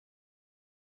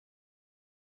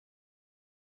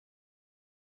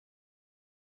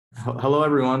Hello,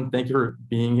 everyone. Thank you for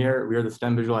being here. We are the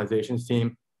STEM visualizations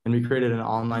team, and we created an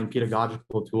online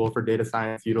pedagogical tool for data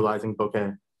science utilizing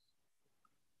Bokeh.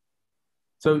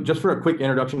 So just for a quick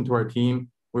introduction to our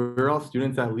team, we're all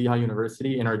students at Lehigh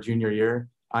University in our junior year.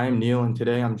 I am Neil, and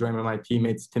today I'm joined by my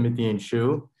teammates, Timothy and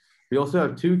Shu. We also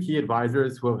have two key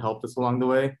advisors who have helped us along the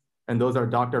way, and those are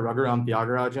Dr. Raghuram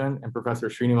Thiagarajan and Professor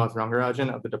Srinivas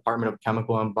Rangarajan of the Department of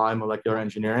Chemical and Biomolecular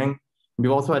Engineering. We've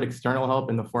also had external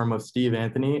help in the form of Steve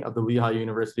Anthony of the Lehigh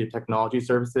University Technology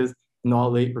Services and the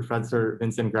late Professor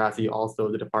Vincent Grassi, also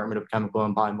of the Department of Chemical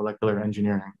and Biomolecular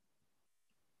Engineering.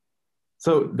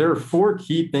 So there are four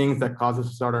key things that cause us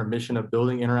to start our mission of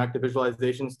building interactive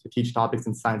visualizations to teach topics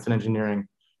in science and engineering.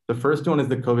 The first one is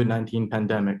the COVID-19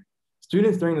 pandemic.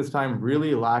 Students during this time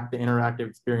really lack the interactive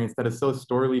experience that is so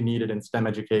sorely needed in STEM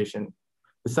education.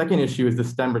 The second issue is the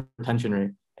STEM retention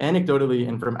rate. Anecdotally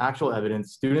and from actual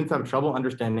evidence, students have trouble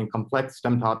understanding complex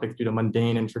STEM topics due to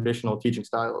mundane and traditional teaching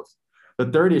styles. The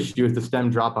third issue is the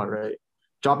STEM dropout rate.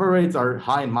 Dropout rates are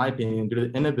high, in my opinion, due to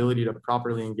the inability to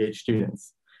properly engage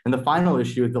students. And the final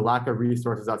issue is the lack of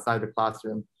resources outside the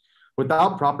classroom.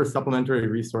 Without proper supplementary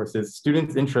resources,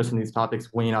 students' interest in these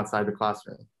topics wane outside the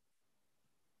classroom.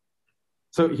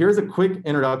 So here's a quick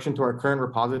introduction to our current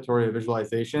repository of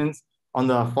visualizations. On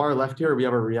the far left here, we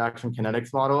have our reaction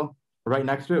kinetics model. Right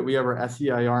next to it, we have our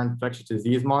SCIR infectious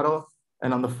disease model.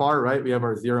 And on the far right, we have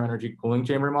our zero energy cooling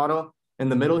chamber model. In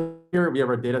the middle here, we have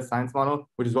our data science model,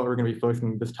 which is what we're going to be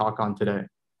focusing this talk on today.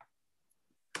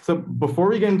 So before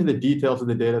we get into the details of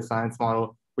the data science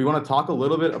model, we want to talk a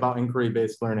little bit about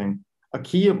inquiry-based learning. A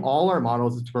key of all our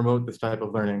models is to promote this type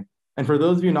of learning. And for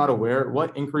those of you not aware,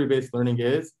 what inquiry-based learning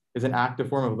is an active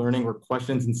form of learning where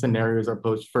questions and scenarios are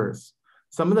posed first.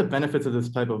 Some of the benefits of this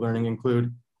type of learning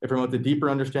include it promotes a deeper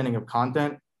understanding of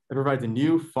content, it provides a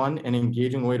new, fun, and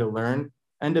engaging way to learn,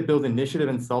 and it builds initiative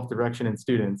and self-direction in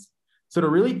students. So to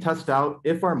really test out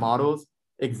if our models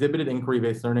exhibited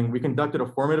inquiry-based learning, we conducted a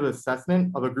formative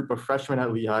assessment of a group of freshmen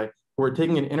at Lehigh who were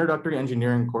taking an introductory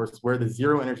engineering course where the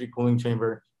zero energy cooling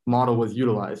chamber model was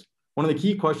utilized. One of the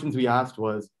key questions we asked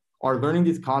was, are learning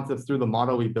these concepts through the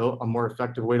model we built a more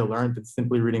effective way to learn than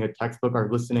simply reading a textbook or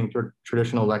listening to a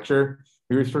traditional lecture?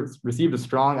 We received a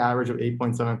strong average of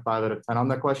 8.75 out of 10 on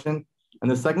that question.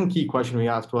 And the second key question we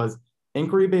asked was,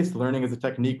 inquiry-based learning is a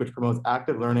technique which promotes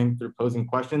active learning through posing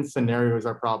questions, scenarios,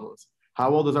 or problems.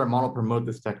 How well does our model promote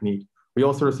this technique? We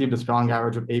also received a strong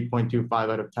average of 8.25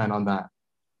 out of 10 on that.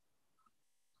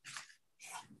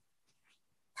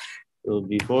 So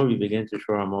before we begin to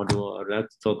show our model, I'd like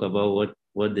to talk about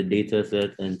what the data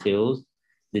set entails.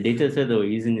 The data set that we're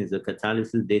using is a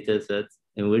catalysis data set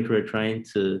in which we're trying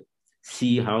to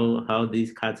see how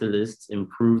these catalysts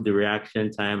improve the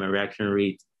reaction time and reaction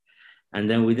rate. And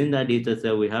then within that data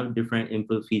set, we have different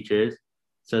input features,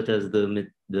 such as the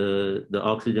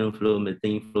oxygen flow,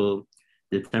 methane flow,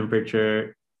 the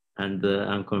temperature, and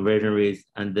the conversion rates.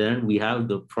 And then we have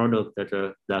the products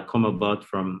that come about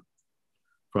from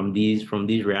these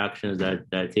reactions that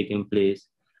are taking place,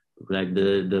 like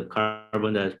the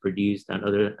carbon that is produced and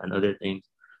other things.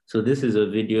 So this is a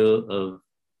video of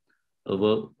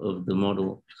the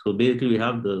model. So basically we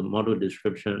have the model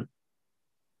description.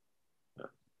 So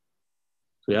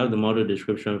we have the model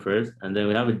description first, and then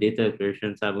we have a data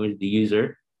exploration tab with the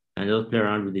user, and just play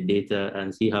around with the data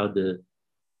and see how the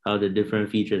different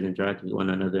features interact with one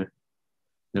another.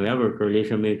 Then we have a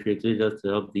correlation matrix, which is just to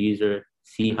help the user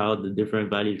see how the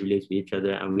different values relate to each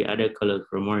other, and we added colors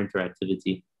for more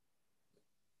interactivity.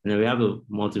 And then we have a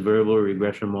multivariable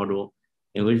regression model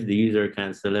in which the user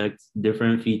can select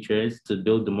different features to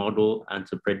build the model and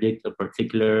to predict a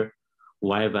particular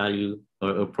Y value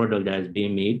or a product that is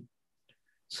being made.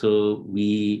 So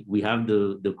we have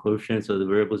the coefficients of the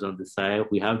variables on the side.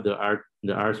 We have the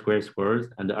R squared scores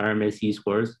and the RMSE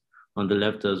scores on the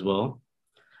left as well.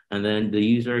 And then the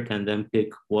user can then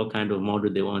pick what kind of model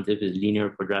they want, if it's linear,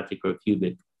 quadratic, or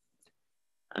cubic.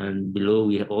 And below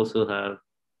we also have,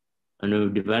 and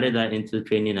we've divided that into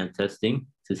training and testing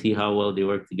to see how well they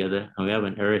work together. And we have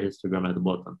an error histogram at the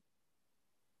bottom.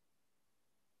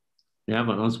 We have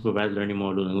an unsupervised learning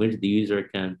model in which the user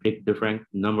can pick different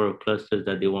number of clusters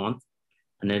that they want,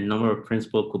 and then number of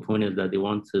principal components that they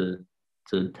want to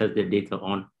test their data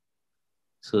on.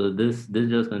 So this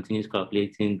just continues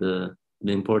calculating the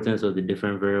importance of the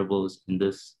different variables in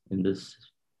this. And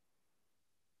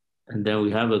then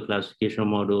we have a classification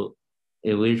model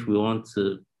in which we want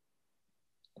to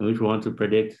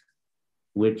predict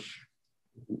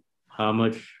how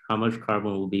much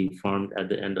carbon will be formed at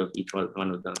the end of each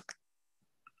one of them.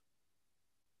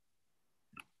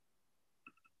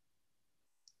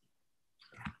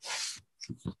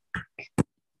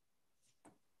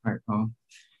 All right.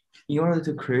 In order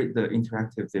to create the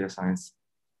interactive data science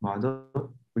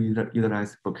model, we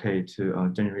utilize Bokeh to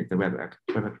generate the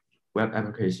web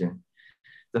application.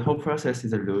 The whole process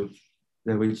is a loop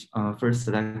that which first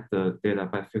select the data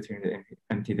by filtering the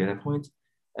empty data point,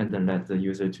 and then let the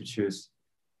user to choose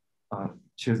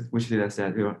which data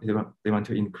set they want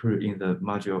to include in the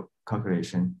module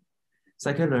calculation.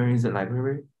 Scikit-learn is a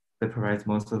library that provides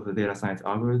most of the data science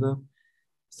algorithm.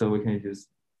 So we can use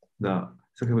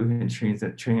we can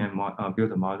train and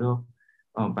build a model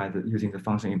by using the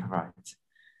function it provides.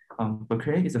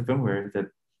 Bokeh is a firmware that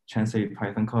translates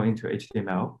Python code into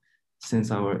HTML.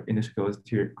 Since our initial goal is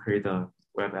to create a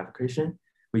web application,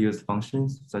 we use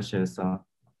functions such as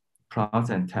plots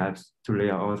and tabs to lay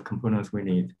out all the components we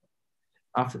need.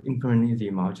 After implementing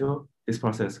the module, this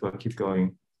process will keep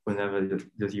going whenever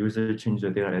the user changes the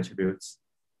data attributes.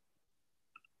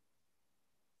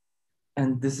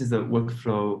 And this is the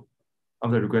workflow of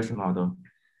the regression model.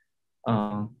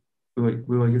 We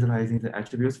were utilizing the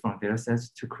attributes from data sets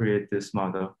to create this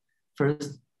model.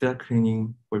 First, data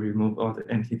cleaning will remove all the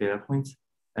empty data points,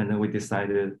 and then we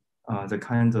decided the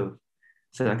kinds of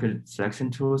selection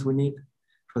tools we need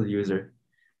for the user.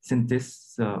 Since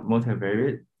this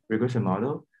multivariate regression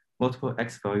model, multiple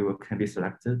X value can be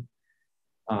selected.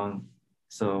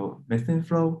 So methane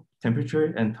flow,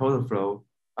 temperature, and total flow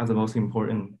are the most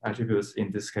important attributes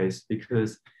in this case,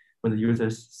 because when the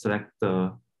users select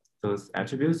those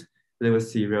attributes, they will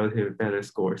see relatively better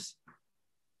scores.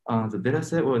 The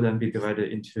dataset will then be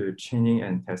divided into training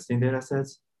and testing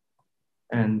datasets.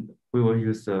 And we will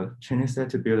use the training set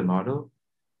to build a model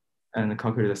and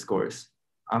calculate the scores.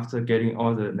 After getting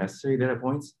all the necessary data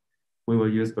points, we will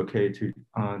use Bokeh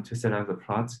to set up the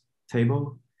plot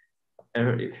table,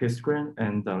 error histogram,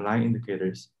 and the line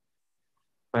indicators.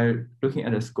 By looking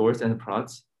at the scores and the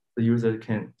plots, the user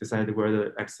can decide whether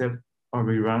to accept or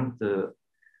rerun the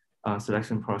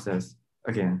selection process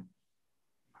again.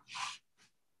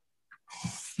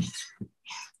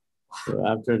 So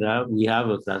after that, we have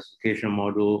a classification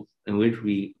model in which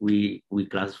we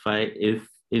classify if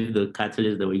the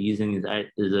catalyst that we're using is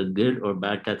a good or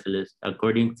bad catalyst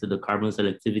according to the carbon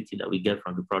selectivity that we get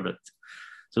from the product.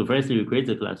 So firstly, we create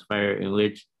a classifier in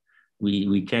which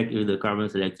we check if the carbon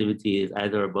selectivity is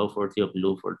either above 40 or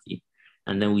below 40.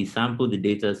 And then we sample the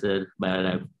data set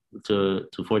by to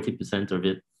 40% of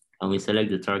it, and we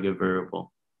select the target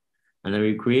variable. And then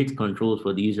we create controls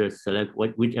for the user to select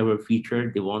whichever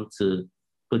feature they want to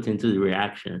put into the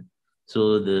reaction.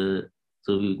 So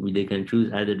they can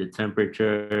choose either the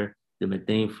temperature, the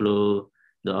methane flow,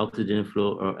 the oxygen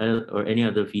flow, or any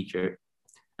other feature.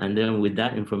 And then with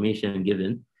that information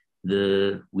given,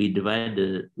 we divide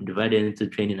it into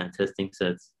training and testing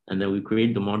sets. And then we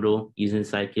create the model using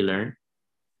scikit-learn.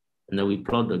 And then we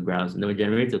plot the graphs, and then we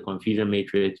generate a confusion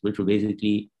matrix, which will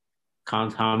basically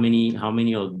count how many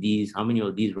of these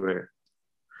were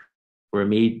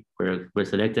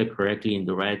selected correctly in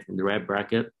the right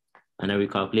bracket. And then we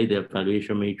calculate the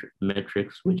evaluation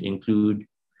metrics, which include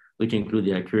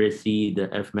the accuracy, the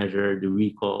F measure, the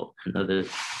recall, and others.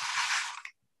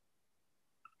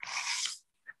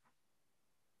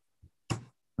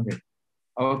 Okay.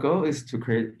 Our goal is to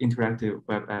create interactive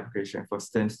web application for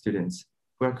STEM students.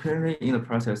 We're currently in the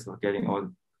process of getting all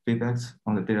the feedbacks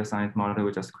on the data science model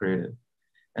we just created.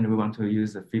 And we want to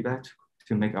use the feedback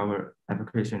to make our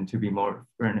application to be more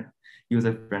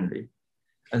user-friendly.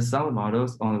 As some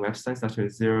models on the website, such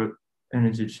as Zero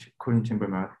Energy Cooling Chamber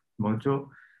module,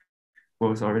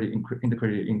 was already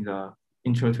integrated in the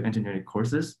Intro to Engineering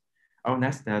courses. Our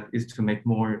next step is to make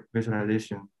more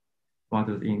visualization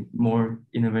models in more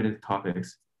innovative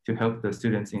topics to help the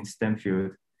students in STEM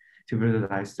field to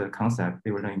visualize the concept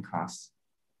they were learning in class.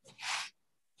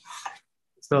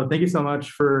 So thank you so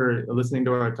much for listening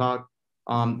to our talk.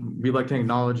 We'd like to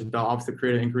acknowledge the Office of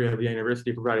Creative Inquiry of the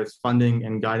University for providing us funding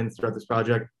and guidance throughout this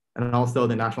project, and also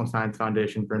the National Science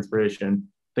Foundation for inspiration.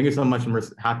 Thank you so much, and we're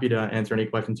happy to answer any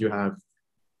questions you have.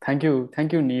 Thank you,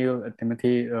 Neel,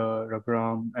 Timothy,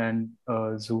 Raghuram, and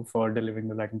Zoo for delivering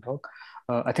the lightning talk.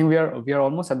 I think we are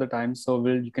almost at the time, so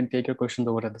you can take your questions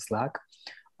over at the Slack.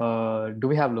 Do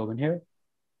we have Logan here?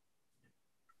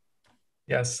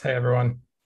 Yes. Hey, everyone.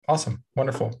 Awesome.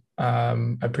 Wonderful. I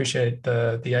appreciate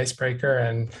the icebreaker.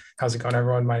 And how's it going,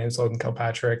 everyone? My name is Logan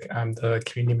Kilpatrick. I'm the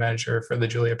community manager for the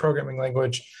Julia programming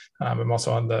language. I'm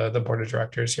also on the board of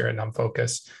directors here at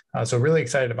NumFocus. So really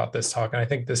excited about this talk. And I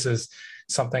think this is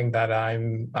something that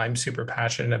I'm super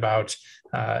passionate about.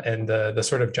 And the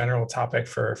sort of general topic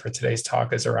for today's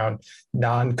talk is around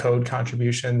non-code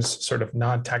contributions, sort of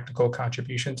non-technical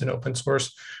contributions in open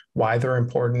source, why they're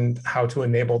important, how to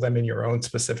enable them in your own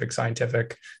specific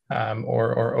scientific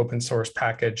or open source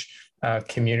package,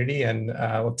 community. And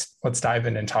let's dive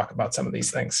in and talk about some of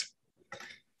these things.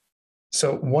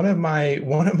 So one of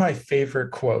my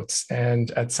favorite quotes,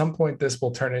 and at some point this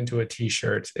will turn into a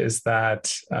t-shirt, is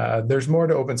that there's more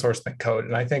to open source than code.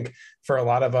 And I think for a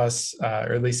lot of us,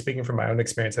 or at least speaking from my own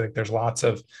experience, I think there's lots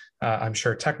of, I'm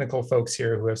sure, technical folks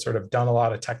here who have sort of done a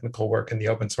lot of technical work in the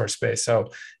open source space. So,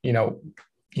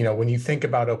 when you think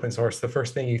about open source, the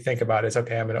first thing you think about is,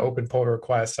 okay, I'm going to open pull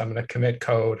requests, I'm going to commit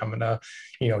code, I'm going to,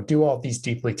 do all these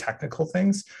deeply technical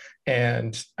things.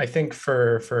 And I think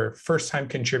for first-time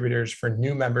contributors, for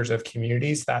new members of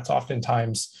communities, that's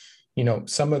oftentimes,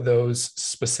 some of those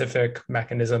specific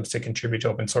mechanisms to contribute to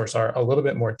open source are a little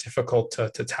bit more difficult to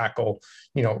tackle,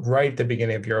 right at the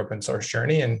beginning of your open source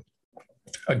journey. And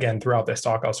again, throughout this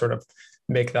talk, I'll sort of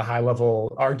make the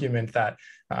high-level argument that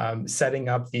setting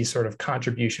up these sort of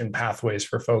contribution pathways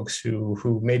for folks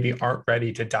who maybe aren't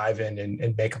ready to dive in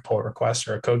and make a pull request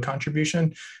or a code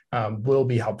contribution will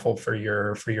be helpful for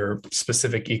your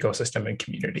specific ecosystem and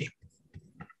community.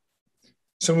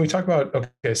 So when we talk about,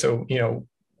 okay, so,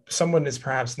 someone is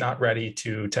perhaps not ready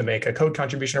to make a code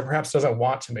contribution, or perhaps doesn't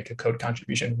want to make a code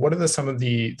contribution, what are some of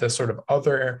the sort of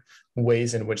other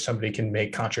ways in which somebody can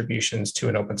make contributions to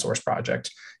an open source project?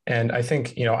 And I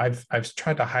think, I've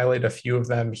tried to highlight a few of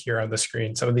them here on the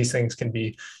screen. Some of these things can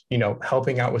be,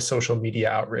 helping out with social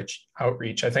media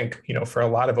outreach. I think, for a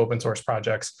lot of open source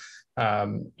projects,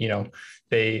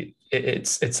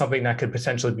 it's something that could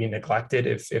potentially be neglected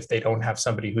if they don't have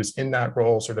somebody who's in that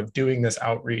role, sort of doing this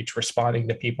outreach, responding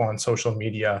to people on social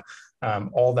media,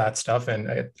 all that stuff. And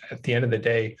at the end of the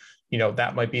day,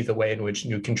 that might be the way in which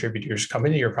new contributors come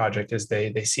into your project, is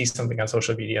they see something on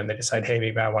social media and they decide, hey,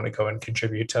 maybe I want to go and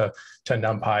contribute to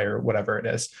NumPy or whatever it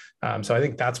is. So I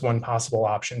think that's one possible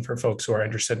option for folks who are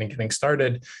interested in getting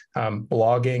started.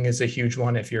 Blogging is a huge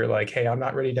one. If you're like, hey, I'm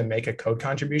not ready to make a code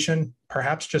contribution,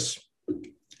 perhaps just,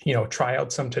 try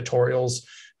out some tutorials,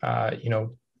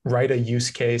 write a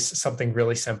use case, something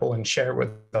really simple, and share with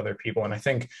other people. And I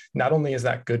think not only is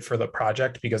that good for the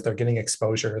project because they're getting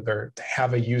exposure, they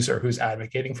have a user who's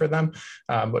advocating for them,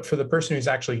 but for the person who's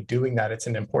actually doing that, it's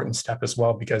an important step as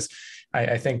well, because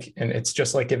I think, and it's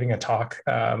just like giving a talk,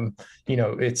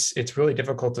 it's really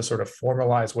difficult to sort of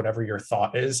formalize whatever your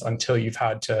thought is until you've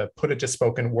had to put it to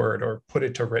spoken word or put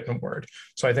it to written word.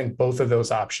 So I think both of those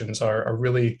options are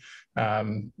really,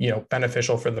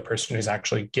 beneficial for the person who's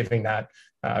actually giving that,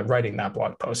 writing that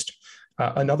blog post.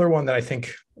 Another one that I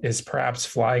think is perhaps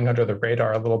flying under the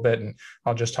radar a little bit, and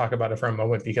I'll just talk about it for a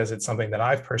moment because it's something that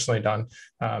I've personally done,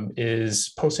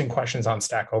 is posting questions on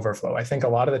Stack Overflow. I think a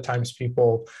lot of the times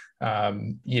people,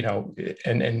 and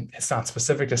it's not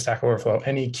specific to Stack Overflow,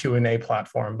 any Q&A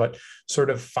platform, but sort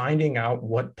of finding out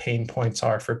what pain points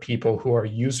are for people who are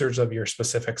users of your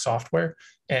specific software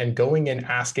and going and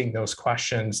asking those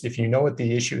questions. If you know what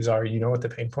the issues are, you know what the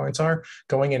pain points are,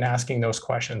 going and asking those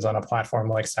questions on a platform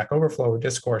like Stack Overflow or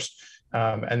Discourse,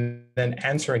 and then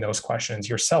answering those questions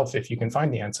yourself, if you can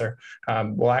find the answer,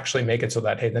 will actually make it so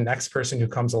that, hey, the next person who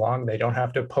comes along, they don't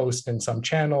have to post in some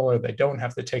channel, or they don't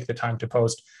have to take the time to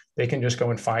post. They can just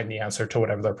go and find the answer to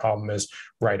whatever their problem is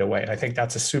right away. And I think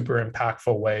that's a super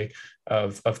impactful way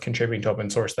of contributing to open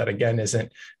source that, again,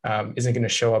 isn't going to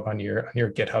show up on your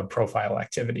GitHub profile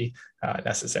activity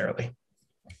necessarily.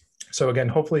 So again,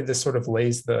 hopefully this sort of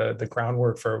lays the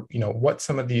groundwork for what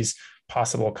some of these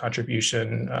possible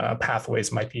contribution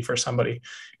pathways might be for somebody.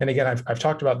 And again, I've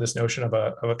talked about this notion of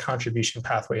a contribution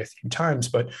pathway a few times,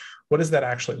 but what does that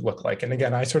actually look like? And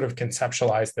again, I sort of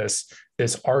conceptualize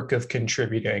this arc of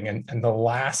contributing, and the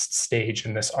last stage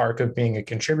in this arc of being a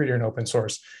contributor in open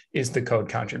source is the code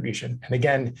contribution. And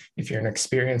again, if you're an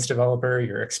experienced developer,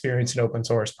 you're experienced in open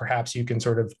source, perhaps you can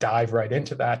sort of dive right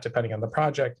into that depending on the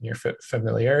project and your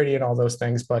familiarity and all those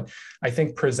things. But I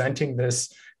think presenting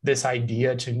this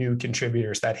idea to new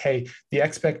contributors that, hey, the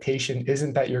expectation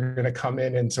isn't that you're going to come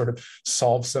in and sort of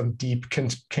solve some deep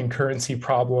concurrency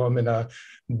problem in a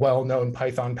well-known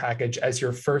Python package as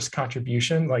your first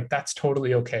contribution. Like, that's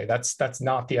totally okay. That's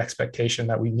not the expectation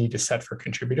that we need to set for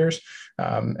contributors,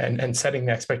 and setting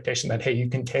the expectation that, hey, you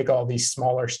can take all these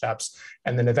smaller steps,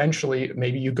 and then eventually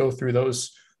maybe you go through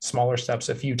those smaller steps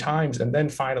a few times and then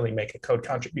finally make a code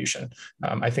contribution.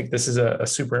 I think this is a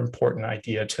super important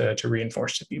idea to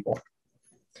reinforce to people.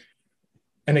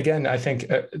 And again, I think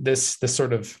this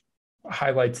sort of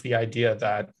highlights the idea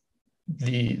that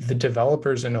the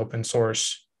developers in open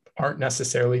source aren't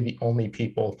necessarily the only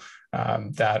people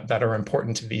that are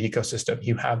important to the ecosystem.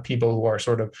 You have people who are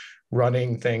sort of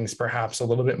running things perhaps a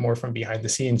little bit more from behind the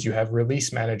scenes. You have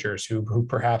release managers who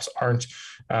perhaps aren't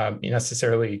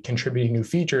necessarily contributing new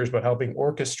features, but helping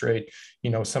orchestrate,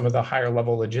 some of the higher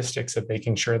level logistics of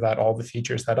making sure that all the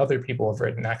features that other people have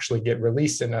written actually get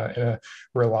released in a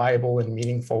reliable and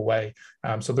meaningful way.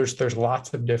 So there's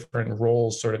lots of different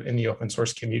roles sort of in the open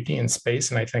source community and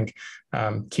space. And I think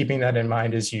keeping that in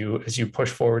mind as you push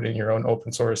forward in your own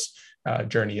open source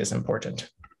journey is important.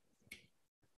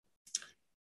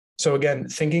 So again,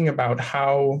 thinking about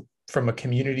how, from a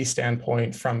community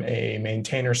standpoint, from a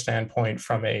maintainer standpoint,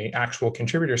 from an actual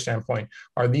contributor standpoint,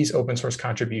 are these open source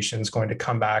contributions going to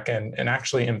come back and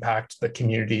actually impact the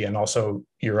community and also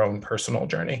your own personal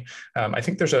journey? I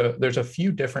think there's a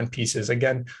few different pieces.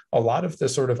 Again, a lot of the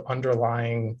sort of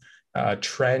underlying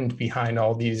trend behind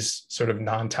all these sort of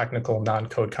non-technical,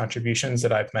 non-code contributions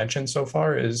that I've mentioned so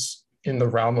far is in the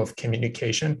realm of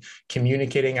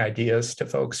communicating ideas to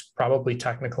folks, probably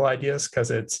technical ideas because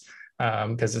it's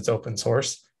open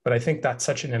source. But I think that's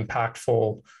such an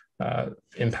impactful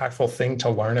thing to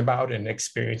learn about and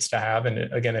experience to have.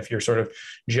 And again, if you're sort of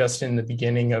just in the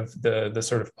beginning of the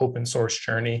sort of open source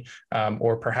journey,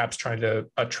 or perhaps trying to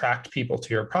attract people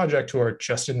to your project who are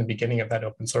just in the beginning of that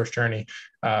open source journey,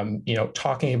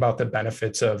 talking about the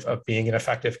benefits of being an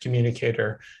effective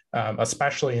communicator,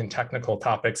 especially in technical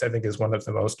topics, I think is one of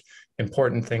the most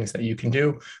important things that you can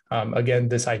do. Again,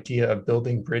 this idea of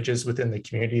building bridges within the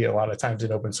community, a lot of times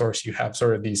in open source, you have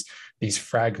sort of these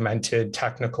fragmented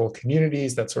technical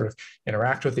communities that sort of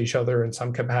interact with each other in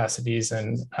some capacities.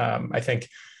 And I think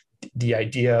the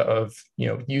idea of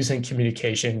using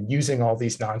communication, using all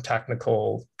these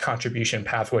non-technical contribution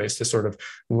pathways to sort of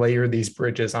layer these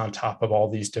bridges on top of all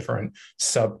these different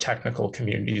sub-technical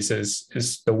communities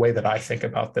is the way that I think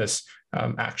about this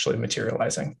actually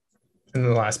materializing. And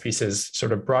then the last piece is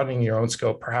sort of broadening your own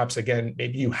scope. Perhaps, again,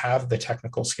 maybe you have the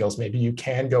technical skills, maybe you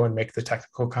can go and make the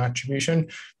technical contribution,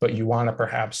 but you want to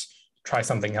perhaps try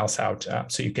something else out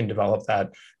so you can develop that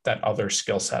other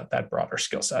skill set, that broader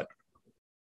skill set.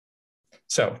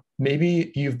 So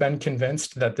maybe you've been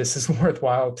convinced that this is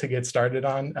worthwhile to get started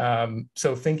on.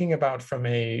 So thinking about from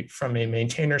a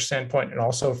maintainer standpoint and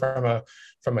also from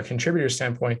a contributor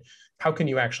standpoint, how can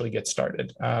you actually get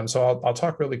started? So I'll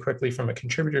talk really quickly from a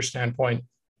contributor standpoint.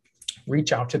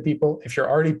 Reach out to people. If you're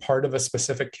already part of a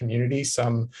specific community,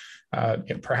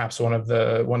 perhaps one of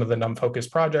the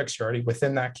NUM-focused projects, you're already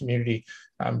within that community,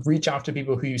 reach out to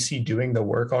people who you see doing the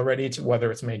work already,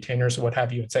 whether it's maintainers or what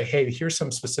have you, and say, hey, here's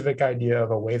some specific idea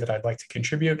of a way that I'd like to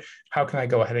contribute. How can I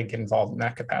go ahead and get involved in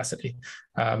that capacity?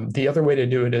 The other way to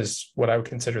do it is what I would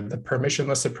consider the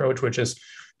permissionless approach, which is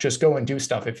just go and do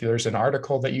stuff. If there's an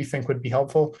article that you think would be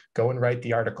helpful, go and write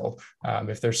the article.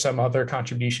 If there's some other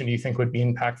contribution you think would be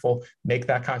impactful, make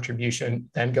that contribution,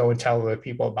 then go and tell other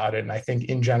people about it. And I think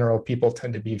in general, people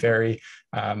tend to be very,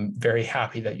 very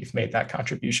happy that you've made that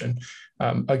contribution.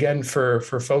 Again, for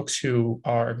folks who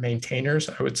are maintainers,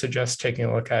 I would suggest taking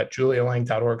a look at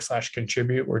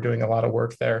julialang.org/contribute. We're doing a lot of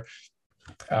work there,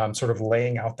 sort of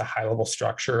laying out the high level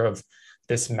structure of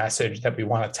this message that we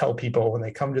want to tell people when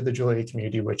they come to the Julia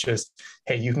community, which is,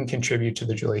 hey, you can contribute to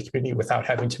the Julia community without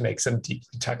having to make some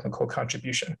deeply technical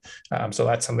contribution. So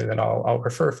that's something that I'll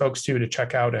refer folks to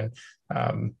check out.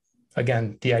 And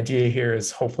again, the idea here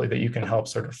is hopefully that you can help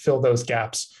sort of fill those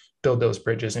gaps, build those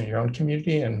bridges in your own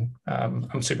community. And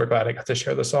I'm super glad I got to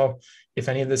share this all. If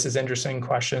any of this is interesting,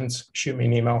 questions, shoot me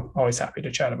an email. Always happy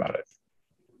to chat about it.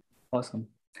 Awesome.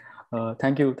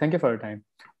 Thank you for your time.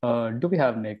 Do we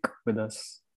have Nick with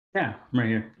us? Yeah, I'm right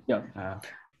here. Yeah.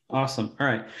 Awesome. All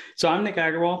right. So I'm Nick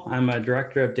Agarwal. I'm a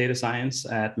director of data science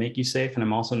at Miki, and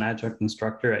I'm also an adjunct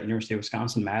instructor at University of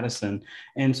Wisconsin-Madison.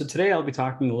 And so today I'll be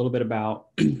talking a little bit about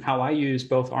how I use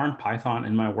both R and Python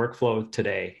in my workflow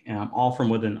today, all from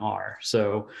within R.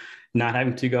 So not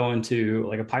having to go into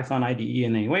like a Python IDE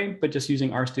in any way, but just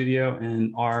using RStudio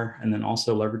and R, and then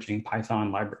also leveraging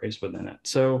Python libraries within it.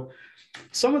 So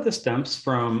some of this stems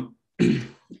from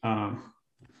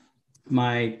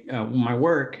my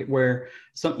work, where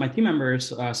my team members,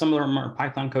 some of them are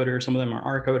Python coders, some of them are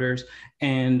R coders,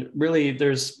 and really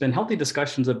there's been healthy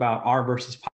discussions about R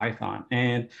versus Python.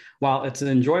 And while it's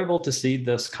enjoyable to see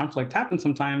this conflict happen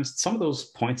sometimes, some of those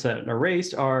points that are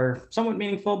raised are somewhat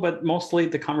meaningful, but mostly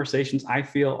the conversations I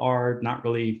feel are not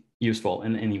really useful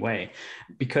in any way.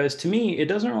 Because to me, it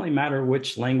doesn't really matter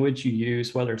which language you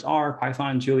use, whether it's R,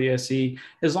 Python, Julia, C,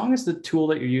 as long as the tool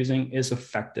that you're using is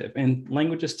effective. And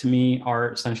languages to me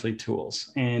are essentially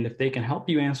tools. And if they can help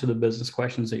you answer the business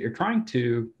questions that you're trying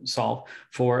to solve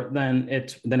for, then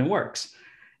it works.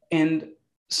 And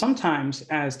sometimes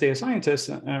as data scientists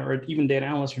or even data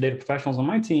analysts or data professionals on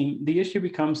my team, the issue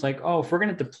becomes like, oh, if we're going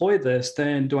to deploy this,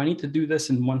 then do I need to do this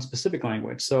in one specific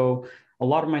language? So a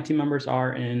lot of my team members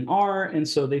are in R, and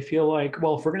so they feel like,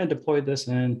 well, if we're going to deploy this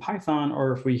in Python,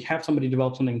 or if we have somebody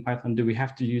develop something in Python, do we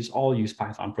have to use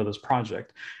Python for this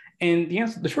project? And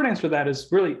the short answer to that is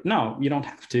really no, you don't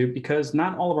have to, because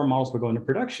not all of our models will go into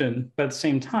production. But at the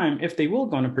same time, if they will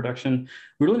go into production,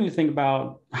 we really need to think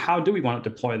about how do we want to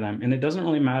deploy them. And it doesn't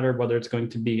really matter whether it's going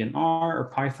to be in R or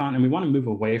Python, and we want to move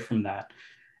away from that.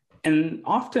 And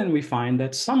often we find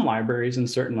that some libraries in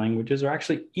certain languages are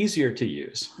actually easier to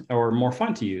use or more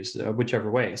fun to use,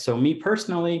 whichever way. So me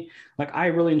personally, like I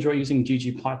really enjoy using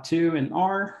ggplot2 in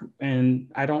R,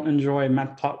 and I don't enjoy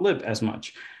matplotlib as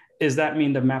much. Does that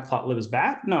mean that matplotlib is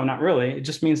bad? No, not really. It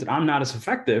just means that I'm not as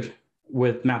effective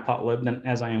with matplotlib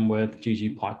as I am with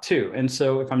ggplot2. And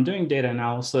so if I'm doing data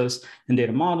analysis and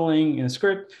data modeling in a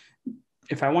script,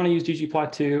 if I want to use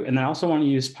ggplot2 and then I also want to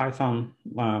use Python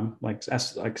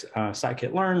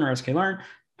scikit-learn or sklearn,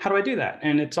 how do I do that?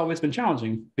 And it's always been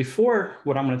challenging. Before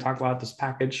what I'm going to talk about, this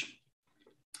package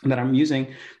that I'm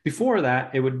using, before that,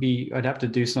 it would be, I'd have to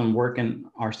do some work in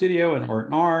RStudio or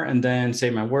in R, and then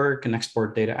save my work and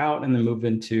export data out, and then move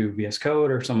into VS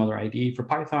Code or some other IDE for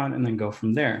Python, and then go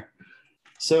from there.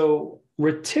 So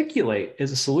Reticulate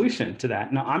is a solution to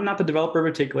that. Now, I'm not the developer of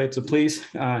Reticulate, so please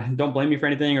don't blame me for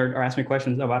anything or ask me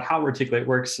questions about how Reticulate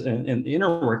works and the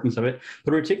inner workings of it.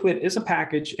 But Reticulate is a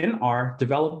package in R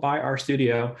developed by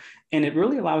RStudio, and it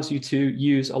really allows you to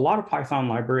use a lot of Python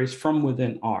libraries from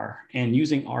within R and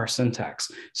using R syntax.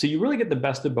 So you really get the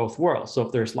best of both worlds. So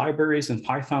if there's libraries in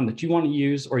Python that you want to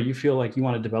use, or you feel like you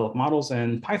want to develop models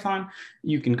in Python,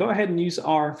 you can go ahead and use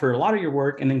R for a lot of your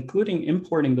work, and including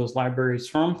importing those libraries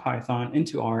from Python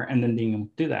into R and then being able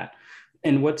to do that.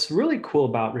 And what's really cool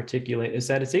about Reticulate is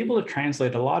that it's able to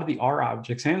translate a lot of the R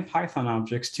objects and Python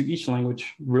objects to each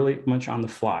language really much on the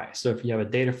fly. So if you have a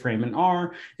data frame in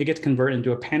R, it gets converted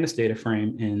into a pandas data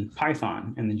frame in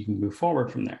Python, and then you can move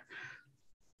forward from there.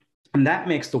 And that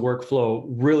makes the workflow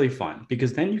really fun,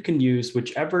 because then you can use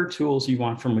whichever tools you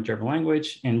want from whichever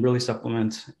language and really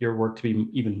supplement your work to be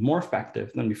even more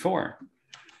effective than before.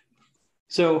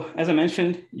 So as I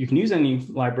mentioned, you can use any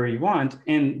library you want.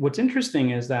 And what's interesting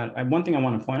is that one thing I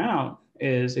want to point out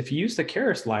is if you use the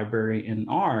Keras library in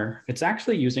R, it's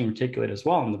actually using Reticulate as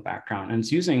well in the background, and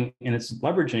it's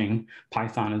leveraging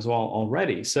Python as well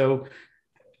already. So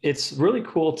it's really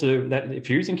cool that if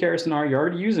you're using Keras in R, you're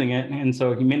already using it. And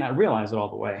so you may not realize it all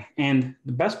the way. And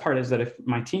the best part is that if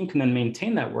my team can then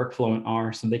maintain that workflow in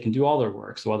R, so they can do all their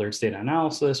work, so whether it's data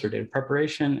analysis or data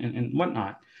preparation and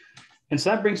whatnot. And so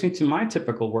that brings me to my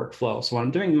typical workflow. So when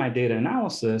I'm doing my data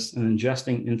analysis and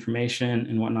ingesting information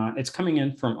and whatnot, it's coming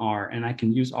in from R, and I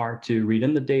can use R to read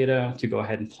in the data, to go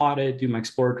ahead and plot it, do my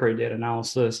exploratory data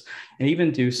analysis, and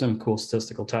even do some cool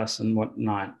statistical tests and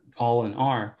whatnot, all in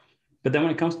R. But then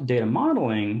when it comes to data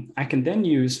modeling, I can then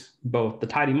use both the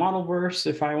tidy modelverse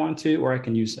if I want to, or I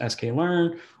can use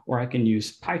sklearn, or I can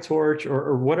use PyTorch,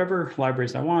 or whatever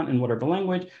libraries I want in whatever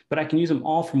language, but I can use them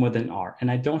all from within R.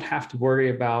 And I don't have to worry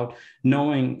about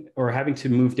knowing or having to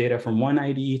move data from one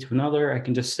IDE to another. I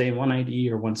can just say one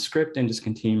IDE or one script and just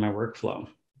continue my workflow.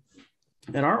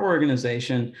 At our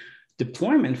organization,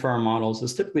 deployment for our models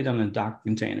is typically done in Docker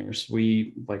containers.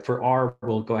 Like for R,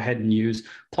 we'll go ahead and use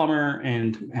Plumber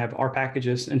and have R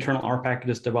packages, internal R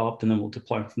packages developed, and then we'll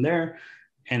deploy from there.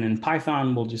 And in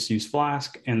Python, we'll just use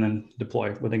Flask and then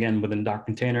deploy within Docker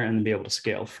container, and then be able to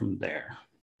scale from there.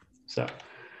 So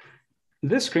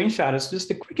this screenshot is just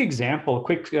a quick example, a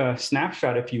quick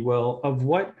snapshot, if you will, of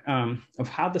of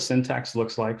how the syntax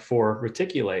looks like for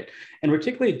Reticulate. And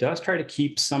Reticulate does try to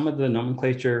keep some of the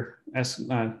nomenclature as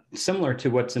similar to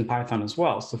what's in Python as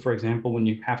well. So for example, when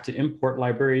you have to import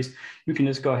libraries, you can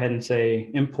just go ahead and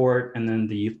say import, and then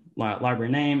the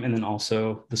library name, and then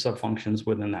also the subfunctions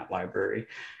within that library.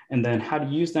 And then how to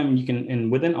use them,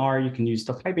 within R, you can use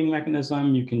the piping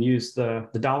mechanism, you can use the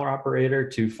dollar operator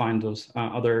to find those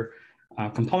other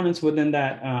components within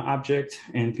that object,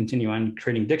 and continue on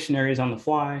creating dictionaries on the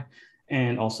fly,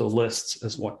 and also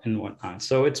lists and whatnot.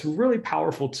 So it's a really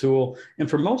powerful tool. And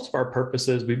for most of our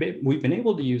purposes, we've been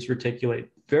able to use Reticulate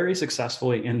very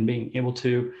successfully in being able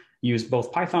to use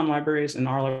both Python libraries and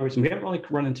R libraries, and we haven't really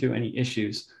run into any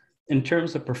issues. In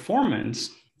terms of performance,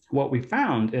 what we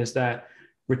found is that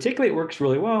Reticulate works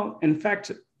really well. In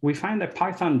fact, we find that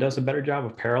Python does a better job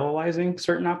of parallelizing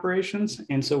certain operations.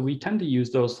 And so we tend to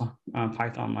use those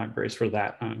Python libraries for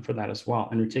that as well.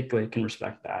 And Reticulate can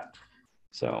respect that.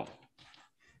 So,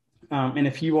 and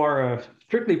if you are a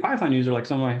strictly Python user, like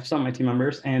some of my team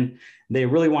members, and they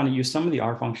really want to use some of the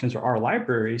R functions or R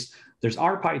libraries, There's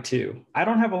RPy2. I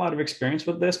don't have a lot of experience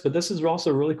with this, but this is also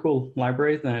a really cool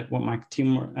library that what my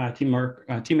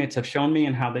teammates have shown me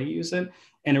and how they use it.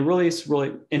 And it really is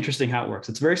really interesting how it works.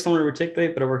 It's very similar to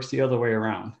Reticulate, but it works the other way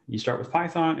around. You start with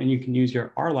Python and you can use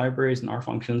your R libraries and R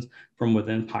functions from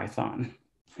within Python.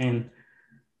 And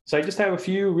so I just have a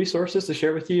few resources to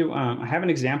share with you. I have an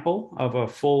example of a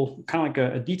full, kind of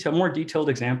like a more detailed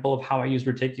example of how I use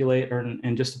Reticulate,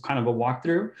 and just kind of a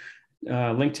walkthrough.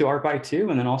 Link to RPy2,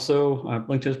 and then also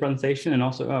link to this presentation, and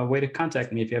also a way to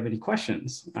contact me if you have any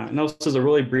questions. I know this is a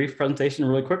really brief presentation, a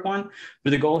really quick one,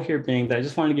 but the goal here being that I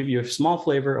just wanted to give you a small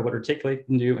flavor of what Reticulate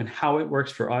can do and how it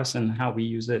works for us and how we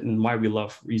use it and why we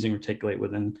love using Reticulate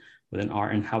within R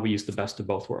and how we use the best of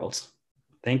both worlds.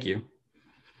 Thank you.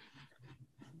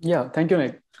 Yeah, thank you,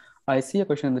 Nick. I see a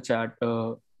question in the chat.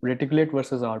 Reticulate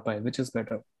versus RPy, which is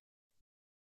better?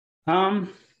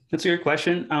 That's a good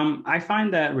question. I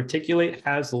find that Reticulate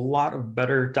has a lot of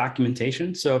better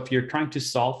documentation. So if you're trying to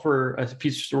solve for a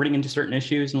piece sorting into certain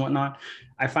issues and whatnot,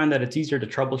 I find that it's easier to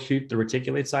troubleshoot the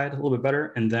Reticulate side a little bit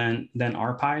better, and then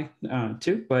RPy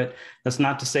too. But that's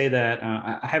not to say that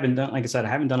I haven't done, like I said, I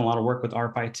haven't done a lot of work with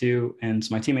RPy too, and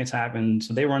so my teammates have, and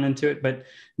so they run into it. But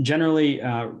generally,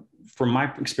 from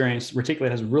my experience,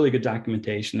 Reticulate has really good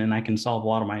documentation, and I can solve a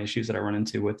lot of my issues that I run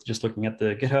into with just looking at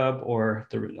the GitHub or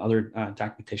the other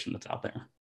documentation that's out there.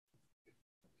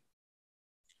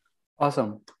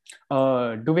 Awesome.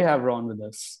 Do we have Ron with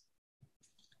us?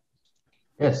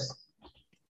 Yes.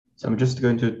 So I'm just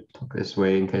going to talk this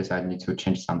way in case I need to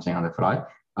change something on the fly.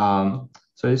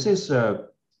 So this is, I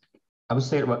would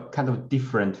say, kind of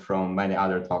different from many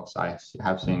other talks I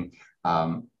have seen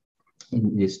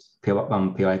in this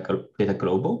PyData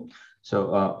Global.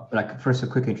 So first, a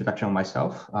quick introduction of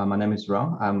myself. My name is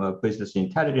Ron. I'm a business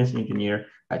intelligence engineer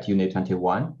at Unit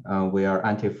 21. We are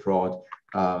anti-fraud,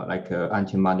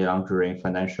 anti-money laundering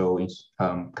financial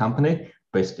company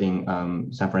based in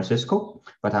San Francisco,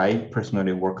 but I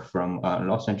personally work from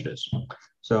Los Angeles.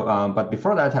 So, but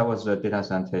before that, I was a data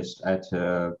scientist at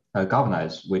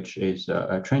Galvanize, which is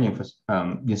a training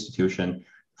institution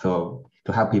to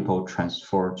help people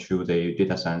transfer to the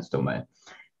data science domain.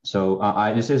 So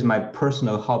this is my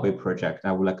personal hobby project.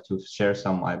 I would like to share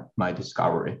some of my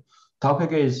discovery.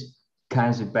 Topic is,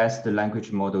 can the best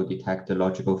language model detect the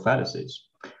logical fallacies?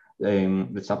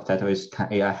 The subtitle is, can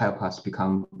AI help us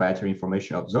become better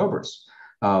information observers?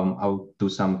 I'll do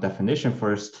some definition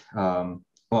first.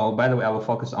 Well, by the way, I will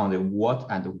focus on the what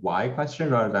and why question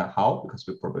rather than how, because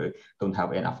we probably don't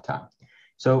have enough time.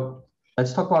 So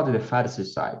let's talk about the fallacy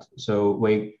side. So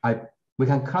we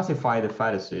can classify the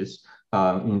fallacies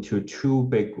into two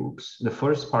big groups. The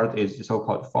first part is the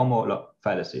so-called formal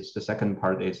fallacies. The second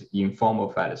part is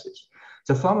informal fallacies.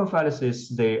 So formal fallacies,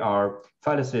 they are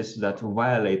fallacies that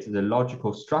violate the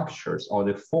logical structures or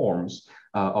the forms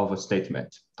of a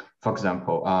statement. For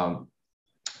example,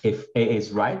 if A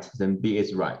is right, then B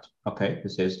is right. Okay,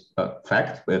 this is a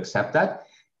fact, we accept that.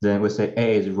 Then we say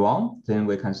A is wrong, then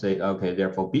we can say, okay,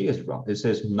 therefore B is wrong. This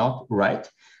is not right.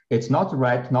 It's not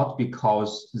right, not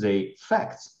because the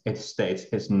facts it states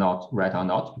is not right or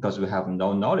not, because we have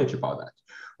no knowledge about that.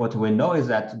 What we know is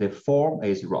that the form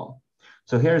is wrong.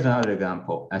 So here's another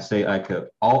example. I say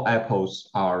all apples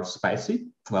are spicy.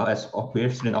 Well, that's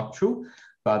obviously not true,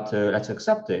 but let's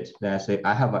accept it. Then I say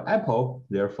I have an apple,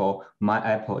 therefore my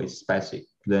apple is spicy.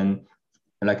 Then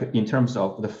in terms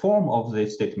of the form of the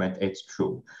statement, it's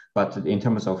true. But in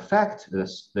terms of fact,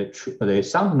 the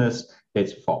soundness,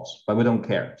 it's false, but we don't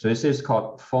care. So this is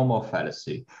called formal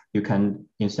fallacy. You can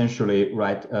essentially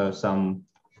write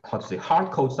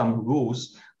hard code some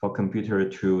rules for computer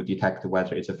to detect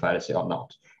whether it's a fallacy or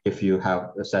not, if you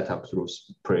have set up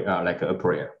rules like a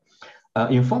prayer.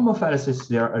 Informal fallacies,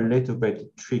 they're a little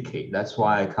bit tricky. That's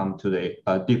why I come to the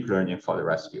deep learning for the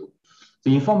rescue.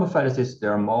 The informal fallacies,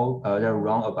 they're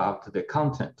wrong about the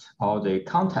content or the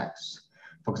context.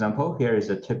 For example, here is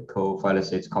a typical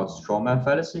fallacy. It's called strawman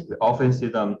fallacy. We often see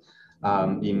them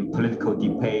in political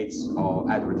debates or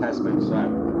advertisements.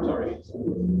 I'm sorry,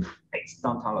 it's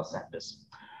downtown Los Angeles.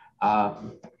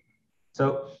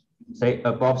 So say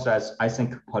Bob says, I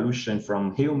think pollution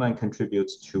from human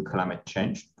contributes to climate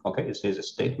change. Okay, this is a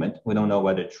statement. We don't know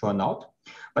whether it's true or not.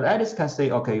 But Alice can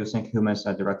say, okay, you think humans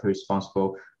are directly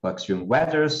responsible for extreme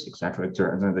weathers, etc.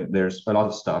 There's a lot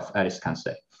of stuff Alice can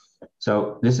say.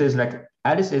 So this is like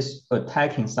Alice is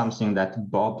attacking something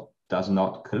that Bob does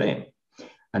not claim.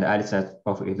 And Alice says,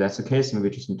 oh, if that's the case, maybe we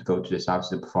just need to go to this house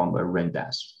to perform a rain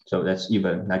dance. So that's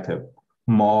even like a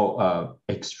more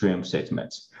extreme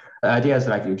statement. The idea is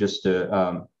like you just,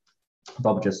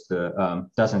 Bob just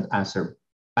doesn't answer,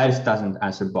 Alice doesn't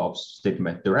answer Bob's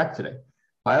statement directly.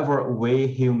 However, we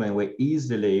human, we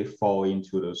easily fall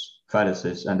into those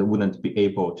fallacies and wouldn't be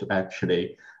able to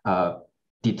actually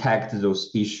detect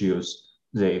those issues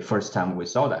the first time we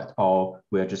saw that, or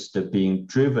we're just being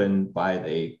driven by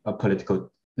the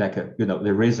political, like,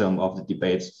 the rhythm of the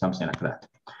debates, something like that.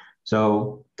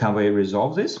 So can we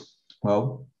resolve this?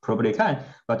 Well, probably can,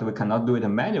 but we cannot do it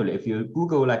manually. If you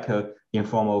Google like a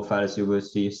informal fallacy, you will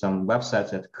see some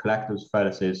websites that collect those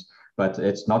fallacies, but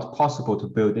it's not possible to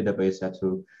build a database that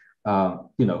to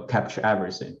capture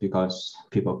everything, because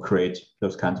people create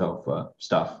those kinds of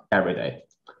stuff every day.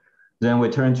 Then we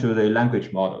turn to the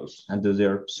language models, and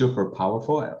they're super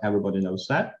powerful. Everybody knows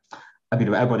that. I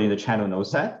believe everybody in the channel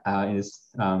knows that in this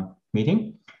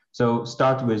meeting. So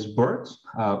start with BERT.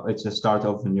 It's the start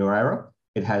of a new era.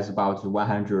 It has about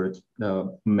 100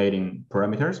 mating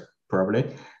parameters,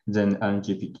 probably. Then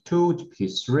GPT-2,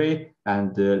 GPT-3,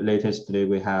 and latestly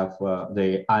we have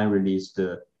the unreleased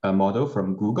model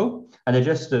from Google. And I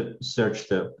just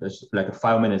searched like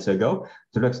 5 minutes ago.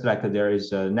 So it looks like there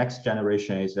is a next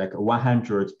generation is like a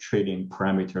 100 trillion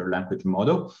parameter language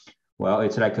model. Well,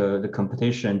 it's like the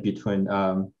competition between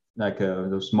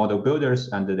those model builders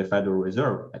and the Federal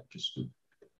Reserve, like just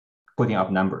putting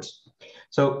up numbers.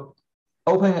 So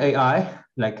OpenAI,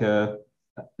 like the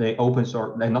open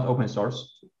source, like not open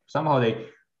source, somehow they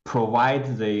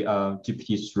provide the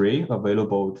GPT-3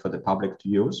 available for the public to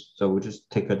use. So we just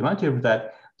take advantage of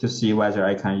that to see whether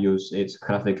I can use its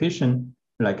classification,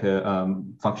 like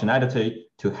functionality,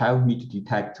 to help me to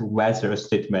detect whether a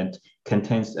statement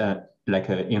contains like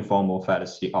an informal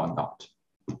fallacy or not.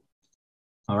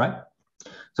 All right.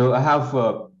 So I have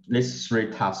these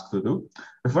 3 tasks to do.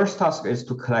 The first task is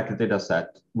to collect a data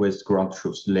set with ground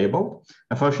truth labeled.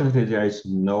 Unfortunately, there is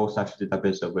no such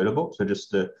database available. So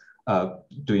just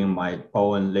doing my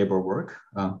own labor work,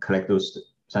 collect those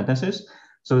sentences.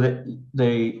 So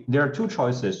there are 2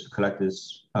 choices to collect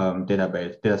this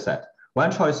data set.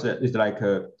 One choice is like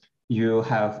you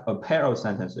have a pair of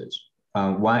sentences.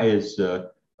 One is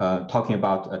talking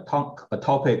about a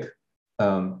topic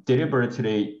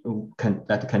deliberately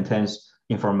that contains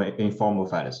informal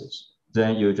fallacies.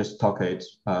 Then you just talk it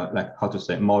like how to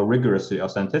say more rigorously or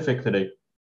scientifically,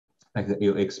 like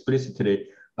you explicitly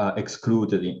exclude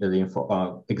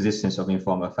the existence of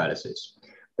informal fallacies.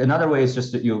 Another way is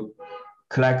just that you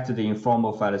collect the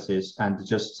informal fallacies and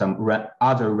just some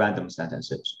other random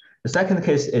sentences. The second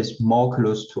case is more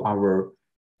close to our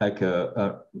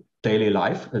daily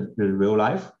life, real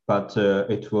life, but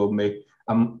it will make.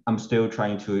 I'm still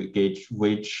trying to gauge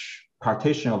which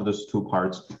partition of those 2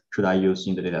 parts should I use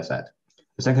in the data set.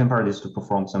 The second part is to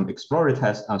perform some exploratory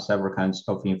tests on several kinds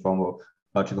of informal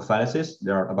logical fallacies.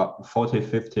 There are about 40,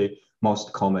 50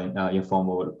 most common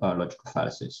informal logical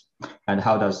fallacies. And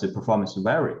how does the performance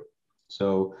vary?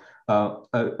 So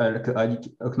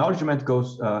acknowledgement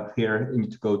goes here. You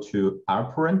need to go to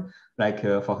Alperin, like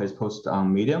for his post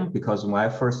on Medium, because when I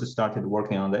first started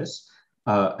working on this,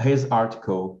 his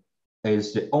article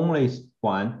is the only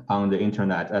one on the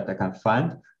internet that I can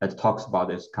find that talks about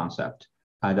this concept.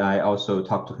 And I also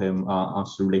talked to him on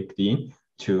through LinkedIn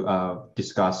to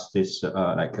discuss this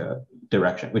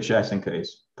direction, which I think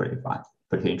is pretty fun,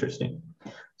 pretty interesting.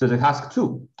 So the task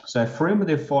 2, so I framed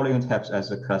the following types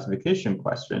as classification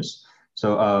questions.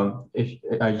 So if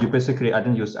you basically, I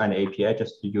didn't use any API,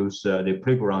 just use the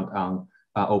playground on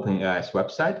OpenAI's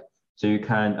website. So you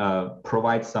can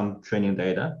provide some training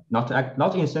data, not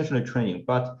essentially training,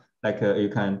 but like you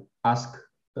can ask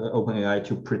OpenAI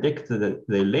to predict the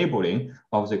labeling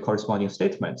of the corresponding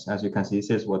statements. As you can see, this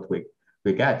is what we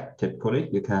get typically.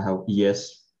 You can have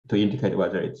yes to indicate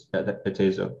whether it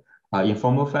is a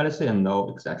informal fallacy and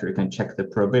no, etc. You can check the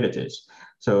probabilities.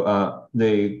 So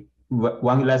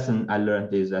one lesson I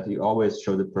learned is that you always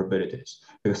show the probabilities,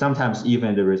 because sometimes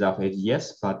even the result is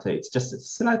yes, but it's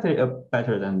just slightly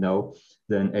better than no,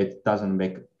 then it doesn't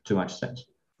make too much sense.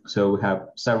 So we have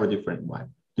several different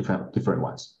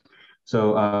ones.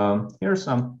 So here's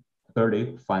some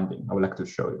early finding I would like to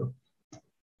show you.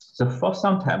 So for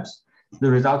some types, the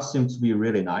results seem to be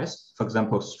really nice. For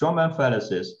example, strawman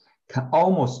fallacies can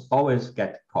almost always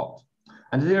get caught.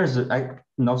 And there's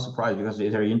no surprise, because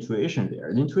there's intuition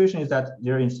there. The intuition is that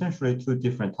there are essentially 2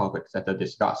 different topics that are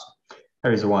discussed.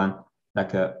 There is one,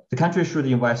 like the country should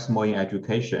invest more in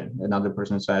education. Another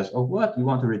person says, oh, what? You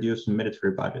want to reduce the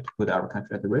military budget, put our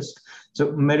country at risk.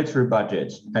 So military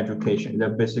budget, education, they're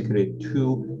basically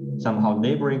 2 somehow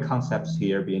neighboring concepts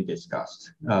here being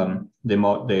discussed. The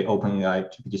OpenAI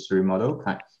GPT-3 model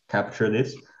can capture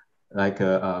this like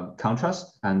a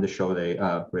contrast and show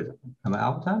the rhythm. Am I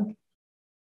out of time?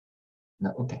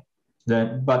 No, okay.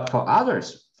 Then, but for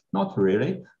others, Not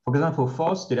really. For example,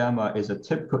 false dilemma is a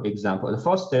typical example. The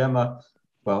false dilemma,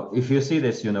 well, if you see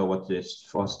this, you know what this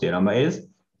false dilemma is.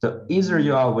 So either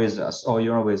you are with us or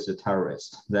you are with the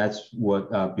terrorist. That's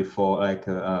what before, like,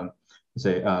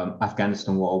 the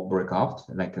Afghanistan war break out,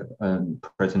 like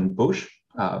President Bush,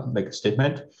 like a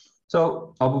statement.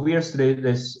 So obviously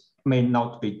this may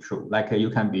not be true. Like you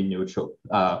can be neutral.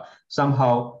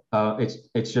 Somehow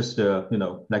it's just you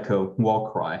know, like a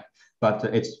war cry, but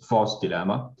it's false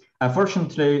dilemma.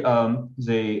 Unfortunately,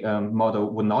 the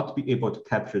model would not be able to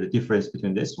capture the difference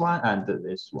between this one and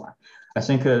this one. I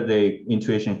think the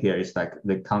intuition here is like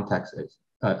the context is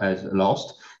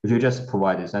lost. If you just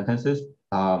provide the sentences,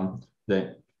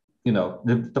 then you know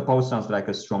the both sounds like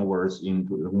a strong words in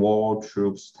war,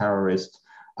 troops, terrorists,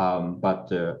 but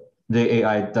the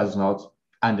AI does not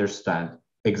understand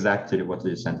exactly what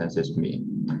these sentences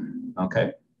mean.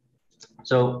 Okay,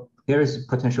 so here is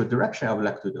potential direction I would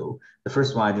like to do. The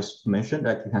first one I just mentioned,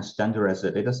 that you can standardize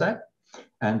the data set,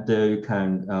 and you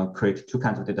can create two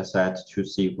kinds of data sets to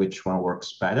see which one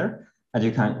works better. And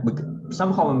you can,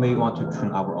 somehow we may want to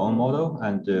train our own model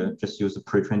and just use a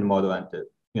pre-trained model and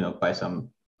you know, buy some,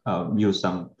 use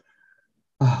some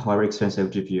very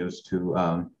expensive GPUs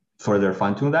to further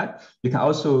fine tune that. You can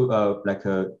also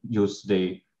use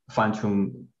the fine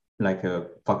tune like a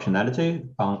functionality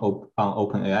on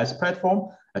OpenAI's platform.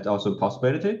 That's also a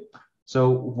possibility. So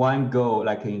one goal,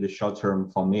 like in the short term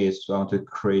for me, is to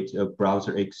create a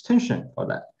browser extension for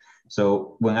that.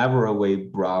 So whenever we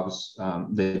browse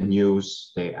the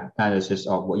news, the analysis,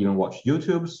 or even watch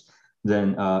YouTube's,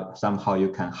 then somehow you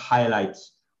can highlight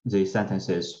the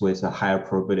sentences with a higher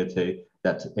probability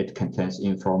that it contains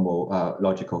informal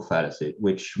logical fallacy,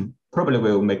 which probably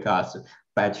will make us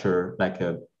better like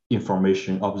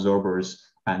information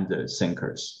absorbers and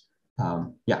thinkers.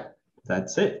 Yeah,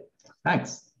 that's it.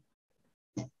 Thanks.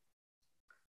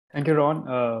 Thank you,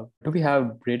 Ron. Do we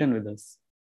have Braden with us?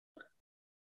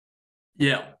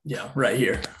 Yeah, right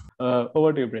here.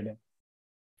 Over to you, Braden.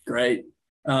 Great.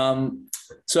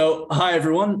 So hi,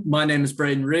 everyone. My name is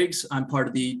Braden Riggs. I'm part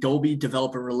of the Dolby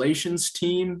Developer Relations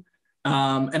team.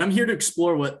 And I'm here to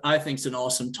explore what I think is an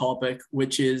awesome topic,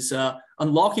 which is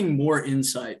unlocking more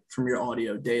insight from your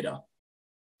audio data.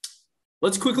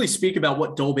 Let's quickly speak about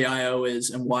what Dolby.io is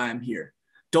and why I'm here.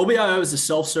 Dolby.io is a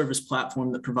self-service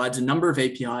platform that provides a number of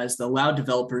APIs that allow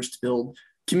developers to build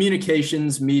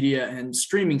communications, media, and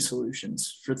streaming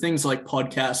solutions for things like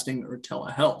podcasting or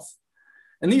telehealth.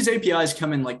 And these APIs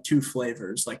come in like two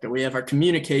flavors. Like we have our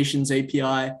communications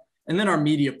API and then our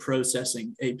media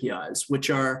processing APIs, which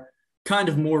are kind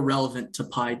of more relevant to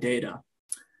PyData.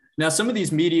 Now, some of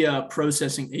these media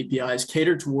processing APIs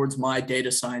cater towards my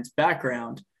data science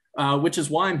background, which is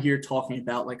why I'm here talking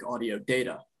about like audio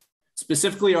data.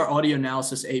 Specifically our audio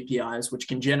analysis APIs, which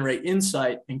can generate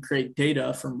insight and create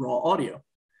data from raw audio.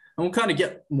 And we'll kind of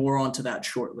get more onto that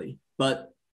shortly.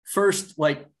 But first,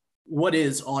 like, what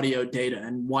is audio data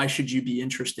and why should you be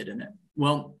interested in it?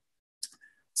 Well,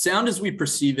 sound as we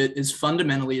perceive it is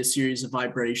fundamentally a series of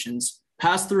vibrations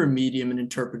passed through a medium and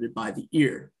interpreted by the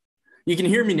ear. You can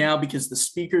hear me now because the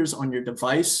speakers on your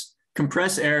device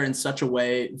compress air in such a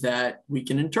way that we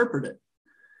can interpret it.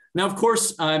 Now, of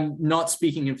course, I'm not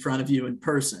speaking in front of you in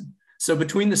person. So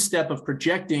between the step of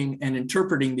projecting and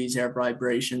interpreting these air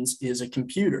vibrations is a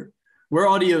computer, where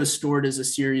audio is stored as a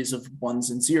series of ones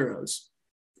and zeros.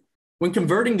 When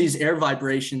converting these air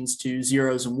vibrations to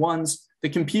zeros and ones, the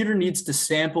computer needs to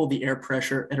sample the air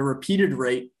pressure at a repeated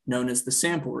rate known as the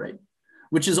sample rate,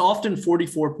 which is often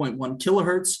 44.1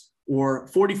 kilohertz or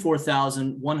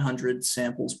 44,100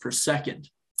 samples per second.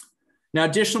 Now,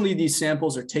 additionally, these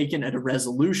samples are taken at a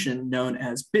resolution known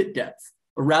as bit depth,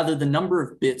 or rather the number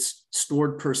of bits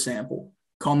stored per sample,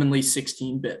 commonly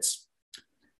 16 bits.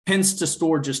 Hence, to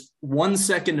store just 1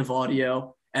 second of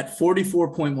audio at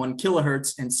 44.1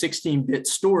 kilohertz and 16-bit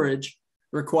storage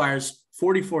requires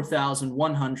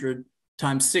 44,100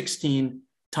 times 16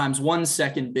 times 1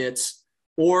 second bits,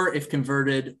 or if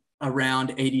converted,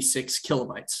 around 86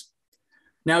 kilobytes.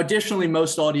 Now, additionally,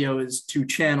 most audio is 2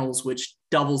 channels, which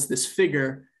doubles this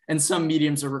figure, and some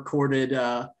mediums are recorded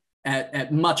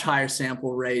at much higher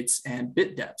sample rates and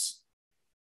bit depths.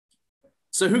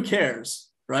 So who cares,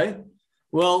 right?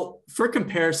 Well, for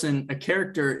comparison, a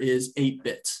character is 8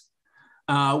 bits,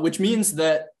 which means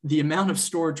that the amount of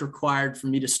storage required for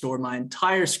me to store my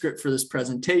entire script for this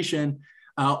presentation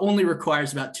only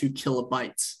requires about 2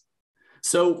 kilobytes.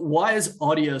 So why is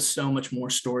audio so much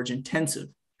more storage intensive?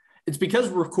 It's because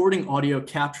recording audio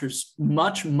captures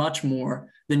much, much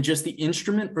more than just the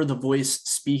instrument or the voice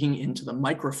speaking into the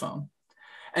microphone.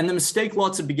 And the mistake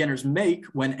lots of beginners make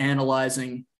when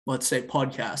analyzing let's say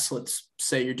podcasts, let's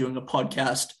say you're doing a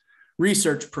podcast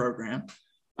research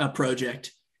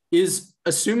project, is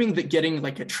assuming that getting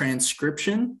like a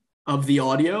transcription of the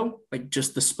audio, like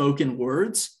just the spoken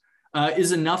words,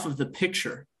 is enough of the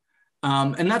picture.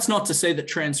 And that's not to say that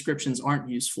transcriptions aren't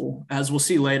useful. As we'll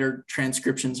see later,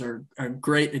 transcriptions are a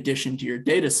great addition to your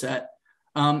data set.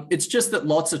 It's just that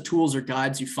lots of tools or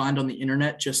guides you find on the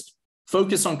internet just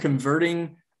focus on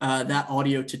converting that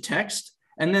audio to text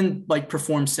and then like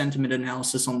perform sentiment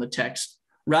analysis on the text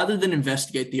rather than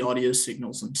investigate the audio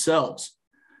signals themselves.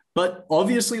 But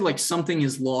obviously, like something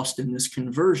is lost in this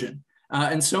conversion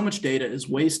and so much data is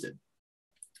wasted.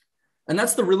 And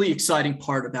that's the really exciting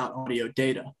part about audio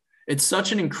data. It's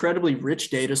such an incredibly rich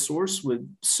data source with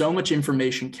so much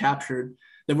information captured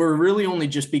that we're really only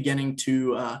just beginning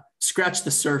to scratch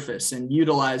the surface and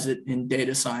utilize it in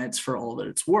data science for all that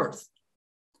it's worth.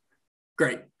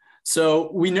 Great.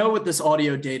 So we know what this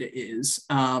audio data is,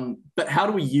 but how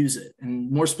do we use it? And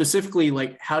more specifically,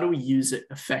 like how do we use it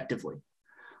effectively?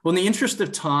 Well, in the interest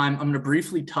of time, I'm going to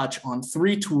briefly touch on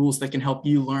 3 tools that can help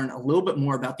you learn a little bit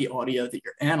more about the audio that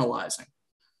you're analyzing.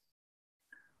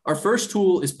 Our first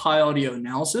tool is PyAudio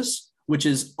Analysis, which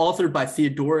is authored by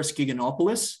Theodoros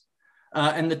Giganopoulos.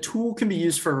 And the tool can be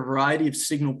used for a variety of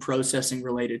signal processing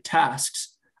related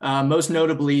tasks, most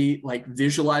notably like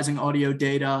visualizing audio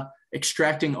data,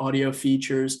 extracting audio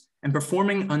features, and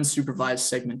performing unsupervised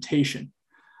segmentation.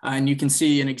 And you can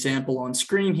see an example on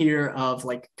screen here of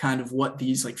like kind of what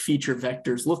these like feature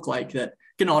vectors look like that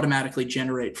can automatically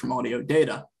generate from audio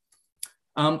data.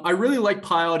 I really like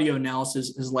PyAudio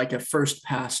Analysis as like a first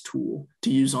pass tool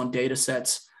to use on data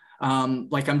sets.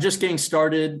 Like I'm just getting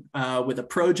started with a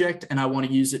project and I want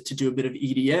to use it to do a bit of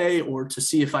EDA or to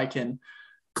see if I can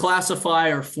classify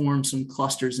or form some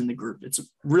clusters in the group. It's a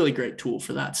really great tool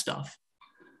for that stuff.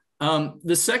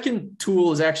 The second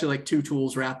tool is actually like 2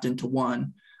 tools wrapped into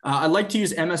one. I like to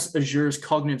use MS Azure's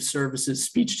Cognitive Services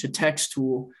speech to text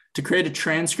tool to create a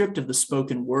transcript of the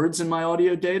spoken words in my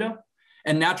audio data,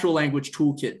 and Natural Language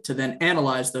Toolkit to then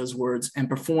analyze those words and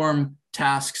perform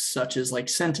tasks such as like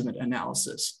sentiment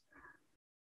analysis.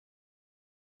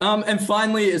 And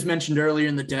finally, as mentioned earlier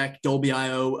in the deck,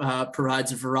 Dolby.io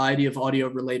provides a variety of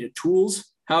audio-related tools.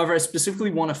 However, I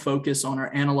specifically want to focus on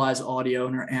our Analyze Audio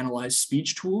and our Analyze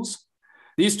Speech tools.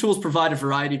 These tools provide a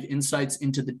variety of insights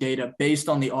into the data based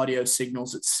on the audio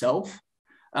signals itself.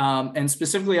 And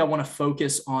specifically, I want to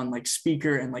focus on like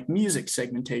speaker and like music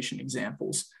segmentation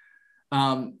examples.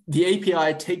 The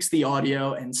API takes the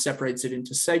audio and separates it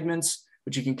into segments,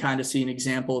 which you can kind of see an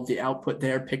example of the output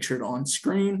there pictured on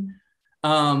screen.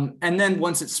 And then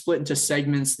once it's split into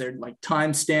segments, they're like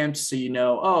time-stamped. So you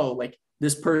know, oh, like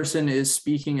this person is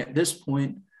speaking at this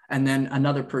point, and then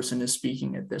another person is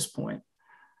speaking at this point.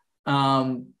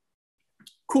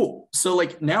 Cool. So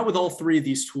like now with all 3 of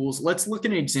these tools, let's look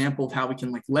at an example of how we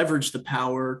can like leverage the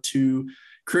power to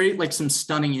create like some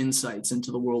stunning insights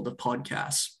into the world of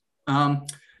podcasts.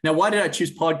 Now, why did I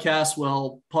choose podcasts?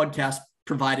 Well, podcasts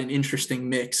provide an interesting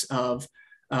mix of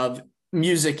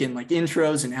music in like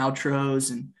intros and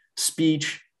outros and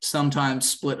speech, sometimes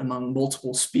split among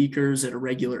multiple speakers at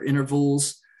irregular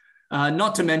intervals.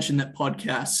 Not to mention that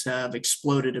podcasts have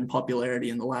exploded in popularity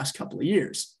in the last couple of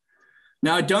years.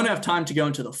 Now, I don't have time to go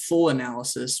into the full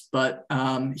analysis, but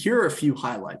here are a few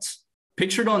highlights.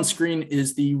 Pictured on screen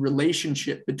is the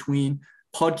relationship between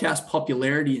podcast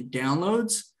popularity and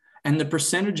downloads and the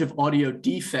percentage of audio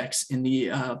defects in the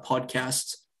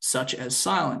podcasts, such as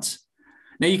silence.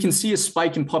 Now you can see a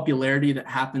spike in popularity that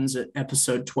happens at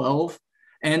episode 12.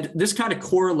 And this kind of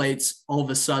correlates all of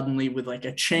a suddenly with like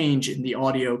a change in the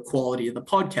audio quality of the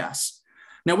podcasts.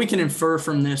 Now we can infer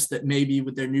from this that maybe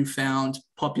with their newfound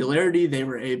popularity, they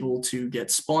were able to get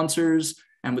sponsors,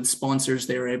 and with sponsors,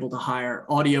 they were able to hire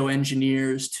audio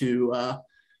engineers to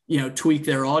tweak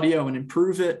their audio and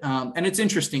improve it. And it's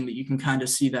interesting that you can kind of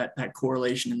see that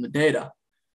correlation in the data.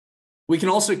 We can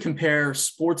also compare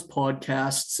sports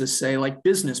podcasts to say like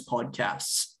business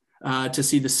podcasts to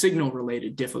see the signal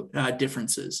related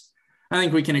differences. I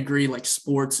think we can agree like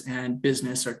sports and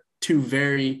business are 2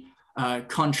 very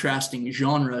contrasting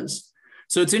genres.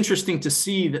 So it's interesting to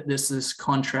see that this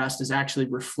contrast is actually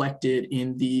reflected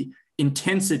in the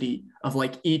intensity of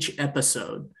like each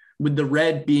episode, with the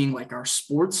red being like our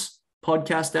sports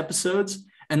podcast episodes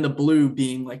and the blue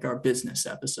being like our business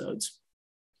episodes.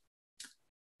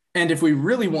 And if we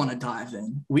really want to dive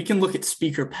in, we can look at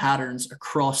speaker patterns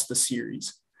across the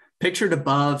series. Pictured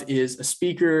above is a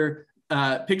speaker,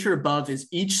 picture above is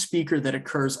each speaker that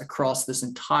occurs across this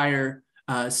entire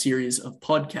series of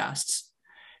podcasts.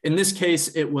 In this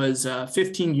case, it was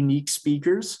 15 unique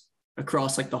speakers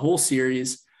across like the whole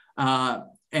series.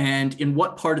 and in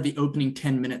what part of the opening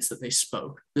 10 minutes that they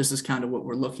spoke. This is kind of what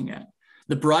we're looking at.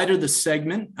 The brighter the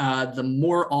segment, the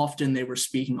more often they were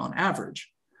speaking on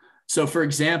average. So for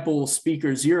example,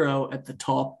 speaker 0 at the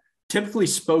top typically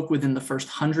spoke within the first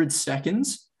 100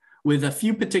 seconds, with a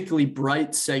few particularly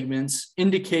bright segments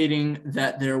indicating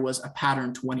that there was a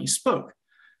pattern to when he spoke.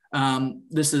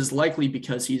 This is likely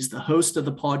because he's the host of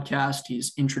the podcast.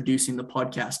 He's introducing the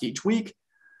podcast each week.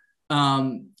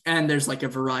 And there's like a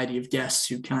variety of guests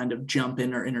who kind of jump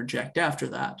in or interject after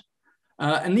that.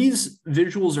 And these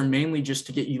visuals are mainly just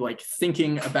to get you like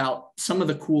thinking about some of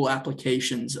the cool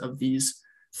applications of these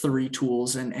 3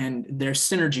 tools and their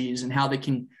synergies and how they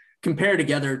can compare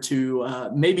together to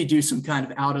maybe do some kind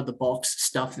of out of the box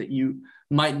stuff that you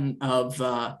mightn't have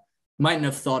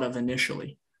thought of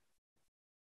initially.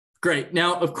 Great.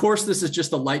 Now, of course, this is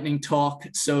just a lightning talk,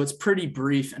 so it's pretty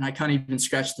brief, and I can't even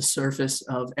scratch the surface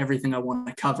of everything I want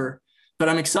to cover. But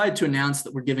I'm excited to announce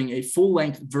that we're giving a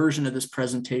full-length version of this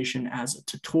presentation as a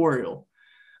tutorial.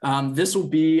 This will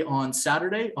be on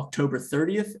Saturday, October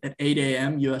 30th at 8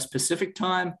 a.m. US Pacific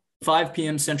time, 5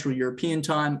 p.m. Central European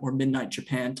time, or midnight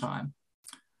Japan time.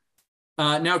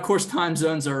 Now, of course, time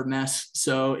zones are a mess,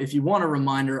 so if you want a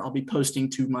reminder, I'll be posting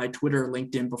to my Twitter,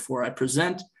 LinkedIn before I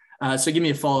present. So give me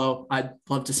a follow. I'd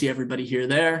love to see everybody here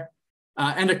there.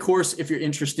 And of course, if you're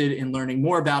interested in learning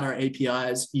more about our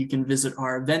APIs, you can visit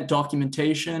our event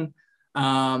documentation.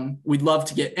 We'd love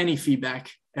to get any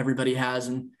feedback everybody has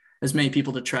and as many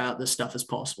people to try out this stuff as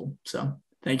possible. So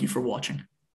thank you for watching.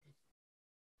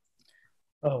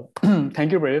 Oh,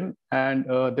 thank you, Braden. And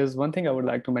there's one thing I would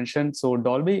like to mention. So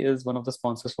Dolby is one of the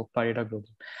sponsors for PyData Global.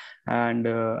 And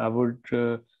I would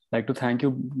like to thank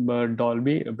you,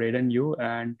 Dolby, Braden, you,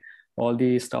 and all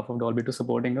the staff of Dolby to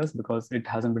supporting us, because it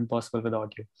hasn't been possible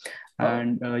without you.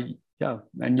 And yeah,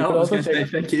 and you could also say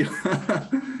thank you.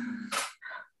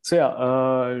 So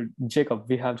yeah, Jacob,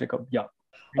 we have Jacob. Yeah.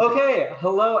 Okay,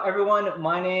 hello everyone.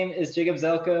 My name is Jacob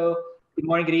Zelko. Good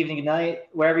morning, good evening, good night,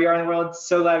 wherever you are in the world.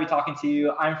 So glad to be talking to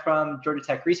you. I'm from Georgia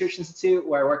Tech Research Institute,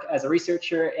 where I work as a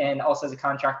researcher and also as a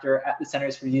contractor at the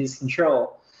Centers for Disease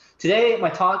Control. Today, my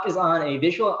talk is on a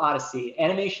visual odyssey,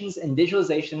 animations and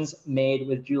visualizations made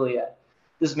with Julia.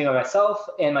 This is me by myself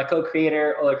and my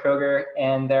co-creator, Ola Kroger,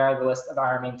 and there are the list of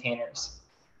our maintainers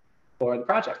for the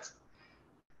project.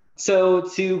 So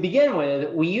to begin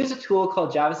with, we use a tool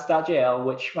called Javas.jl,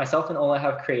 which myself and Ola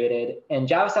have created. And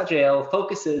Javas.jl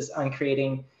focuses on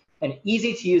creating an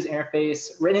easy-to-use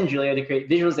interface written in Julia to create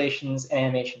visualizations and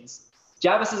animations.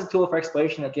 Javas is a tool for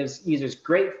exploration that gives users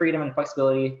great freedom and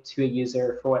flexibility to a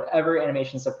user for whatever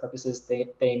animations or purposes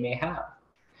they may have.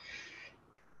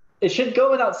 It should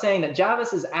go without saying that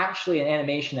Javas is actually an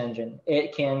animation engine.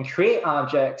 It can create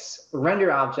objects,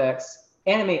 render objects,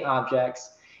 animate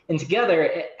objects, and together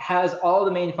it has all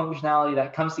the main functionality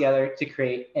that comes together to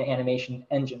create an animation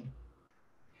engine.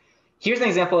 Here's an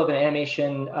example of an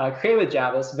animation created with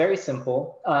Javas, very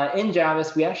simple. In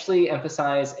Javas, we actually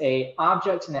emphasize a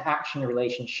object and action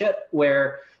relationship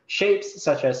where shapes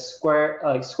such as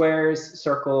squares,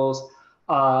 circles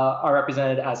are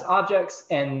represented as objects,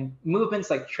 and movements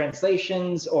like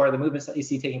translations or the movements that you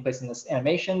see taking place in this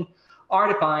animation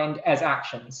are defined as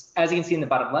actions. As you can see in the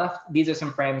bottom left, these are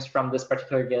some frames from this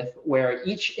particular GIF where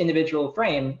each individual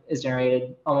frame is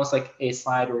generated almost like a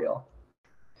slide reel.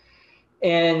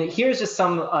 And here's just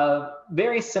some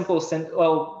very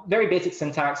simple, very basic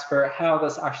syntax for how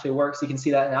this actually works. You can see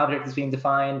that an object is being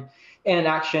defined and an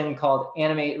action called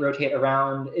animate, rotate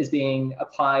around is being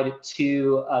applied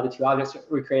to the 2 objects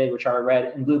we created, which are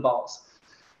red and blue balls.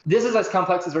 This is as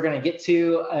complex as we're going to get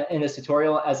to in this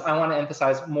tutorial, as I want to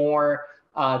emphasize more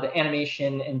the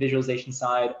animation and visualization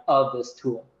side of this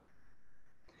tool.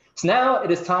 So now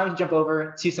it is time to jump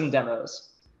over to some demos.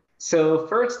 So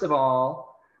first of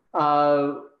all,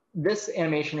 this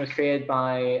animation was created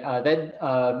by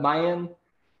Mayan,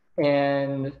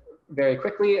 and very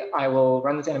quickly, I will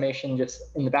run this animation just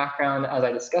in the background as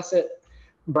I discuss it.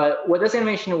 But what this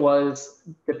animation was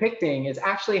depicting is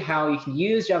actually how you can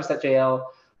use Javas.jl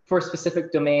for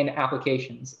specific domain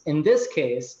applications. In this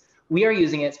case, we are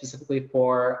using it specifically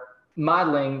for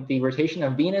modeling the rotation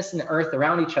of Venus and Earth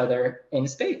around each other in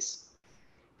space.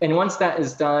 And once that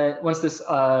is done, once this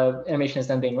animation is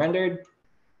done being rendered,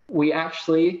 we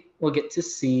actually will get to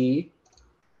see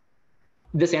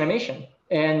this animation.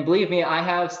 And believe me, I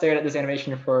have stared at this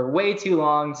animation for way too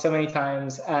long, so many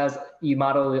times, as you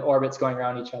model the orbits going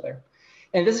around each other.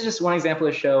 And this is just one example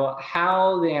to show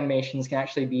how the animations can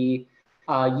actually be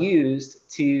used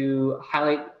to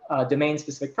highlight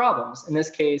domain-specific problems. In this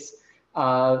case,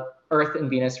 Earth and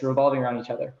Venus revolving around each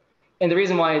other. And the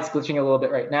reason why it's glitching a little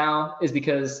bit right now is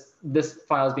because this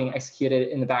file is being executed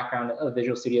in the background of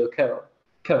Visual Studio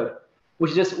Code,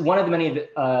 which is just one of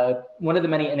the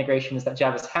many integrations that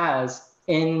Javis has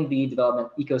in the development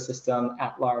ecosystem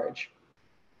at large.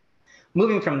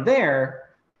 Moving from there,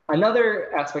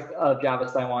 another aspect of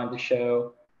Javis that I wanted to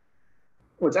show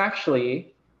was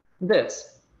actually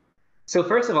this. So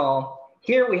first of all,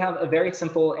 here we have a very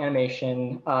simple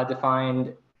animation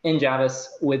defined in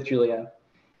Javis with Julia.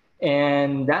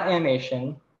 And that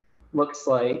animation looks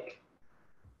like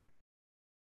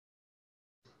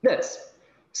this.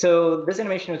 So this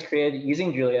animation was created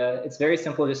using Julia. It's very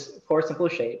simple, just 4 simple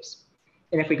shapes.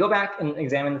 And if we go back and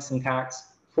examine the syntax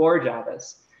for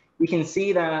Javis, we can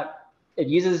see that it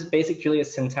uses basic Julia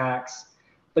syntax.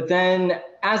 But then,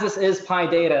 as this is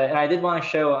PyData, and I did want to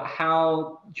show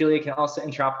how Julia can also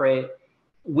interoperate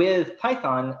with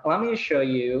Python, allow me to show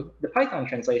you the Python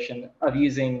translation of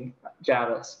using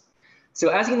Javis. So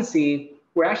as you can see,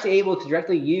 we're actually able to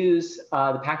directly use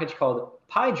the package called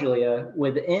PyJulia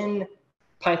within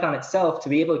Python itself to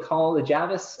be able to call the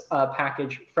Javis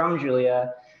package from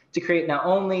Julia to create not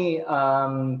only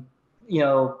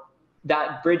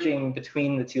that bridging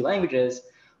between the two languages,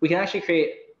 we can actually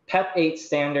create PEP8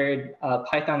 standard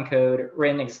Python code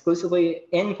written exclusively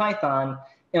in Python,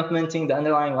 implementing the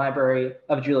underlying library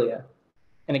of Julia.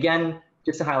 And again,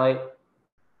 just to highlight,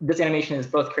 this animation is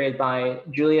both created by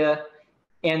Julia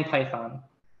and Python.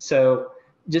 So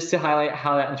just to highlight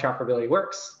how that interoperability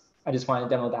works, I just wanted to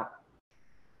demo that.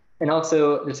 And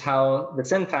also just how the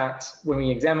syntax, when we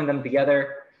examine them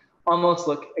together, almost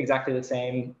look exactly the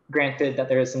same, granted that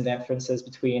there is some differences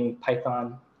between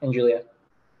Python and Julia.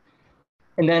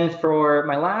 And then for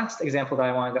my last example that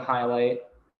I wanted to highlight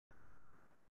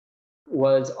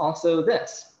was also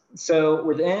this. So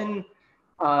within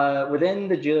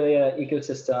the Julia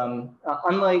ecosystem,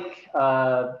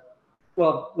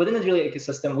 within the Julia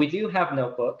ecosystem, we do have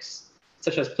notebooks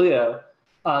such as Pluto,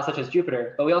 such as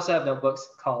Jupyter, but we also have notebooks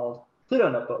called Pluto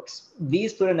notebooks.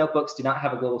 These Pluto notebooks do not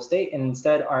have a global state and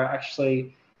instead are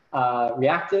actually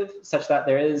reactive, such that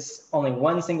there is only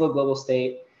one single global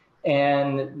state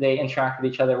and they interact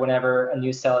with each other whenever a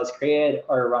new cell is created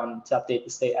or run to update the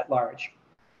state at large.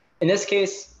 In this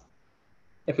case,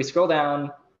 if we scroll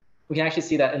down, we can actually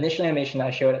see that initial animation that I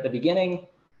showed at the beginning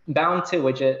bound to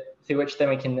widget, through which then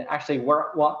we can actually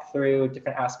walk through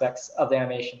different aspects of the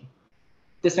animation.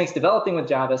 This makes developing with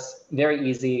Javis very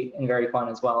easy and very fun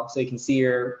as well, so you can see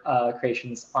your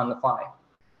creations on the fly.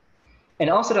 And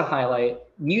also to highlight,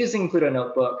 using Pluto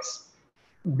notebooks,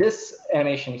 this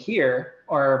animation here,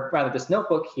 or rather this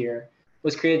notebook here,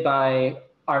 was created by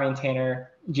our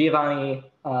maintainer, Giovanni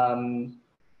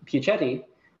Piacetti,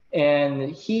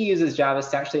 and he uses Javis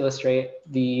to actually illustrate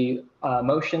the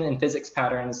motion and physics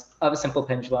patterns of a simple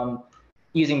pendulum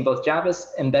using both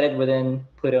Javis embedded within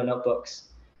Pluto notebooks.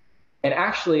 And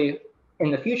actually, in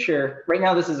the future, right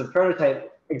now this is a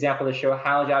prototype example to show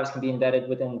how Javis can be embedded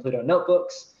within Pluto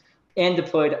notebooks and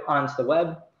deployed onto the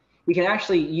web. We can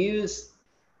actually use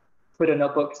Pluto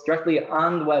notebooks directly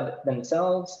on the web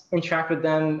themselves, interact with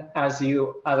them as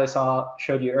I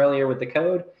showed you earlier with the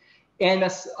code, and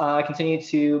continue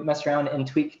to mess around and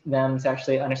tweak them to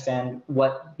actually understand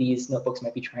what these notebooks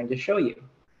might be trying to show you.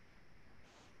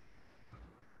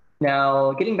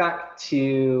 Now, getting back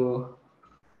to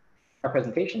our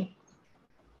presentation.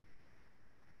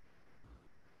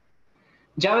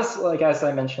 Javis, as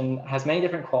I mentioned, has many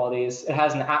different qualities. It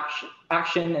has an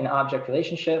action and object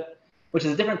relationship, which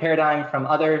is a different paradigm from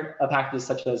other packages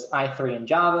such as i3 in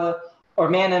Java or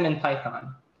manim in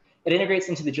Python. It integrates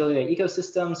into the Julia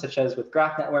ecosystem, such as with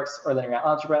graph networks or linear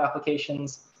algebra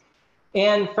applications.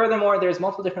 And furthermore, there's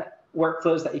multiple different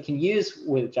workflows that you can use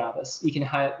with Javis. You can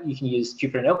use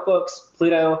Jupyter Notebooks,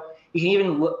 Pluto. You can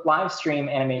even live stream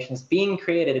animations being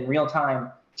created in real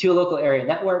time to a local area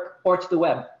network or to the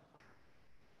web.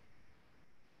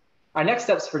 Our next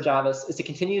steps for Javis is to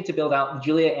continue to build out the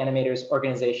Julia Animators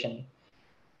organization.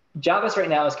 Javis right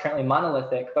now is currently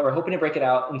monolithic, but we're hoping to break it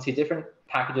out into different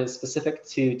packages specific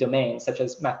to domains, such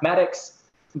as mathematics,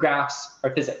 graphs, or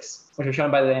physics, which are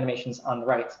shown by the animations on the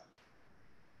right.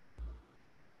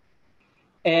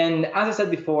 And as I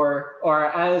said before, or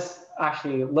as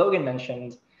actually Logan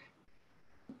mentioned,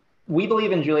 we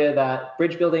believe in Julia that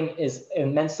bridge building is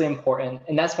immensely important.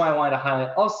 And that's why I wanted to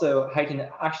highlight also how you can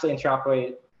actually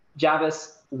interoperate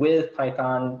Javis with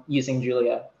Python using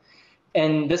Julia.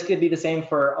 And this could be the same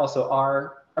for also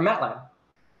R or MATLAB.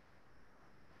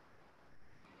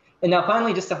 And now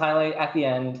finally, just to highlight at the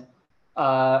end,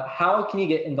 how can you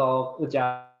get involved with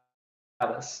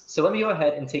Javis? So let me go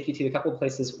ahead and take you to a couple of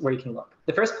places where you can look.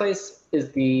 The first place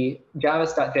is the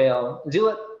javis.jl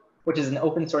Zulip which is an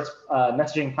open source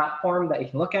messaging platform that you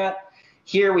can look at.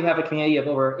 Here we have a community of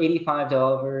over 85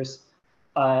 developers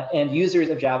and users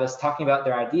of Javas talking about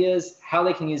their ideas, how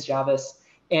they can use Javas,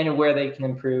 and where they can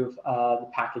improve the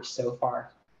package so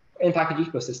far in package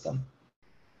ecosystem.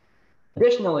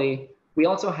 Additionally, we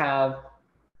also have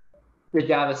the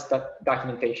Javas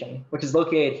documentation, which is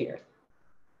located here.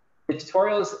 The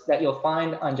tutorials that you'll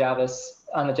find on the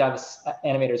Javas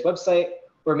animators website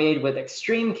were made with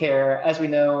extreme care. As we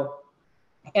know,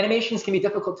 animations can be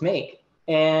difficult to make,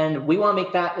 and we want to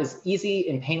make that as easy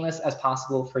and painless as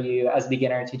possible for you as a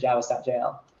beginner to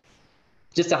Javas.jl.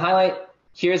 Just to highlight,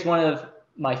 here's one of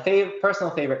my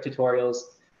personal favorite tutorials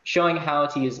showing how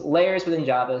to use layers within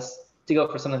Javas to go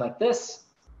for something like this.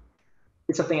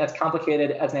 It's something that's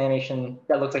complicated as an animation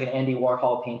that looks like an Andy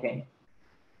Warhol painting.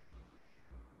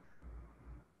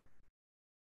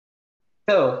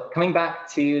 So coming back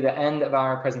to the end of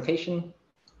our presentation,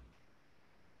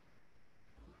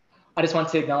 I just want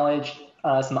to acknowledge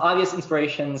some obvious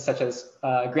inspirations such as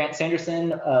Grant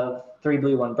Sanderson of 3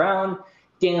 Blue 1 Brown,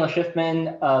 Daniel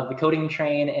Schiffman of the Coding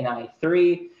Train in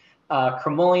I3,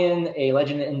 Cremolian, a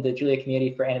legend in the Julia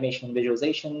community for animation and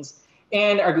visualizations,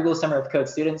 and our Google Summer of Code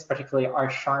students, particularly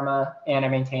Arsh Sharma, and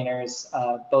our maintainers,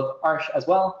 both Arsh as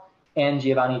well, and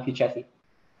Giovanni Puccetti.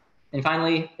 And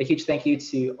finally, a huge thank you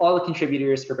to all the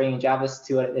contributors for bringing Javas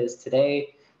to what it is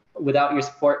today. Without your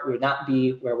support, we would not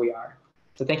be where we are.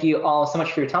 So thank you all so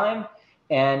much for your time,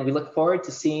 and we look forward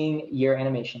to seeing your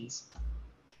animations.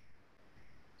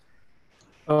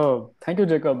 Oh, thank you,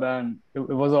 Jacob, and it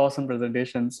was an awesome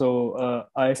presentation. So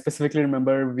I specifically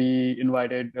remember we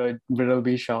invited Viral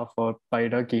B. Shah for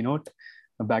PyData keynote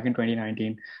back in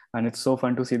 2019, and it's so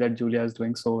fun to see that Julia is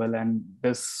doing so well, and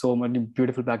there's so many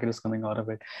beautiful packages coming out of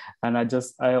it. And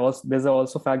there's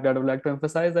also fact that I would like to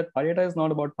emphasize that PyData is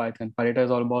not about Python. PyData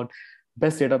is all about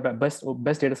best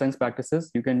data science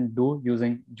practices you can do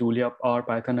using Julia or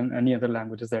Python and any other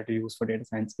languages that you use for data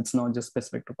science. It's not just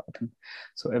specific to Python.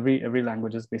 So every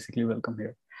language is basically welcome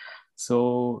here.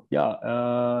 So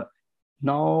yeah,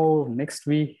 now next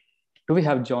do we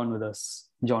have John with us,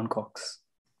 John Cox.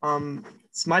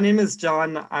 So my name is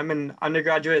John. I'm an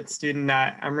undergraduate student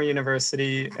at Emory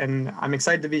University, and I'm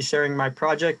excited to be sharing my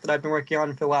project that I've been working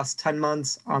on for the last 10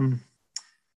 months.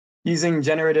 Using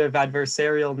generative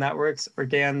adversarial networks, or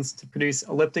GANs, to produce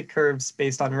elliptic curves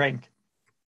based on rank.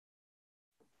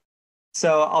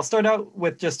 So I'll start out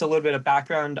with just a little bit of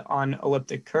background on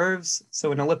elliptic curves.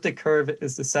 So an elliptic curve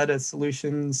is the set of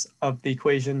solutions of the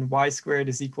equation y squared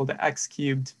is equal to x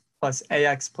cubed plus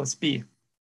ax plus b.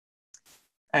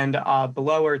 And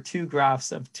below are two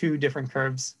graphs of two different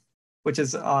curves, which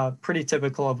is pretty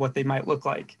typical of what they might look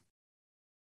like.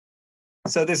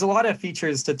 So there's a lot of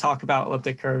features to talk about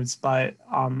elliptic curves, but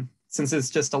since it's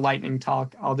just a lightning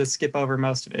talk, I'll just skip over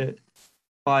most of it.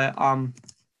 But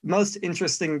most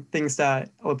interesting things that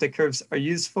elliptic curves are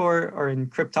used for are in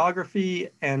cryptography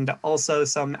and also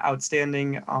some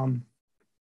outstanding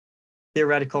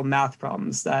theoretical math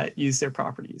problems that use their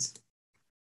properties.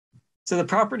 So the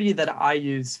property that I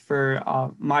use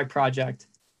for my project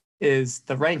is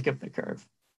the rank of the curve.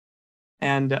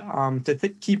 And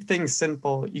to keep things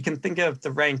simple, you can think of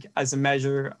the rank as a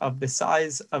measure of the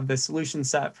size of the solution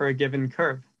set for a given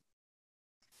curve.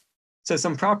 So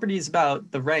some properties about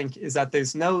the rank is that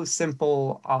there's no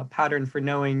simple pattern for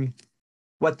knowing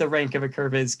what the rank of a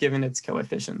curve is given its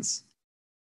coefficients.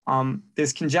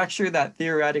 There's conjecture that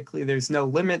theoretically there's no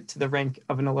limit to the rank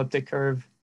of an elliptic curve,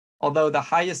 although the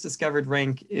highest discovered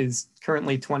rank is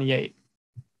currently 28.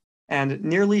 And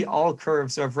nearly all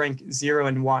curves are of rank 0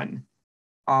 and 1.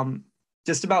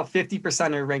 Just about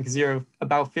 50% are rank 0,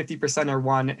 about 50% are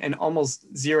 1, and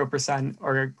almost 0%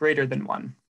 are greater than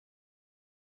 1.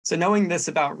 So knowing this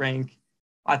about rank,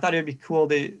 I thought it'd be cool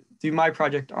to do my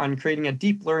project on creating a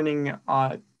deep learning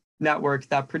network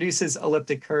that produces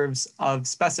elliptic curves of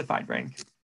specified rank.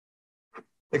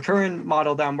 The current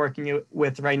model that I'm working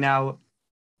with right now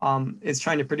is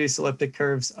trying to produce elliptic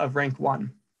curves of rank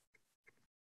 1.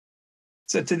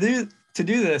 So to do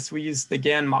this, we use the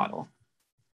GAN model.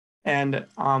 And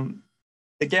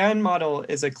the GAN model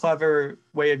is a clever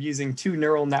way of using two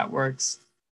neural networks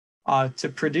to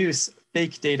produce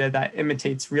fake data that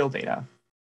imitates real data.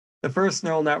 The first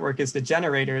neural network is the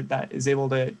generator that is able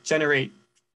to generate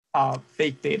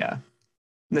fake data.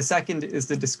 And the second is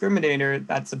the discriminator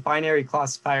that's a binary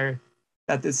classifier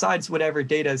that decides whatever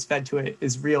data is fed to it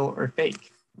is real or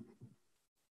fake.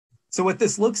 So what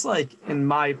this looks like in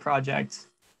my project,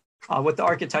 what the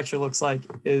architecture looks like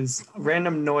is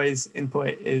random noise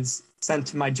input is sent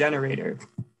to my generator,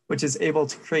 which is able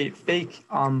to create fake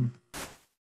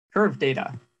curve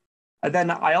data. And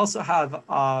then I also have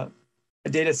a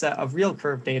data set of real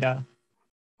curve data.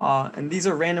 And these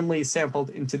are randomly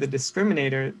sampled into the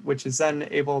discriminator, which is then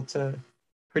able to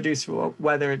produce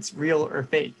whether it's real or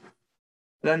fake.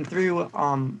 Then through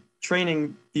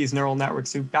training these neural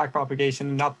networks through backpropagation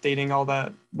and updating all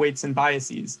the weights and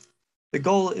biases, the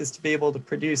goal is to be able to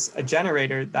produce a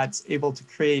generator that's able to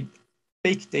create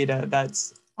fake data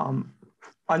that's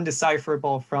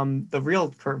undecipherable from the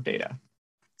real curve data.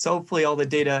 So hopefully all the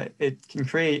data it can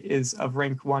create is of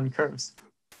rank 1 curves.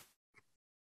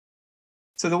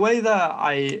 So the way that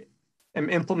I am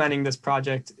implementing this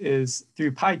project is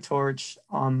through PyTorch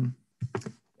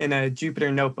in a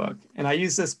Jupyter notebook. And I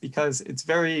use this because it's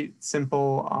very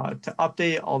simple to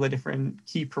update all the different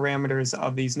key parameters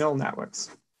of these neural networks.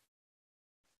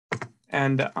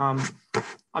 And I'm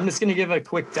just going to give a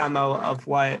quick demo of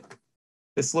what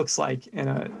this looks like in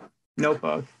a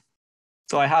notebook.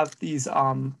 So I have these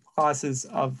classes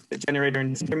of the generator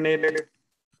and discriminator,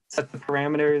 set the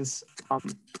parameters,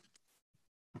 and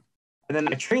then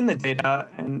I train the data.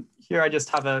 And here I just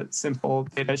have a simple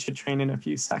data. It should train in a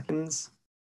few seconds.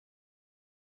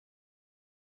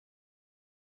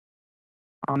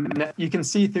 And you can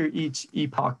see through each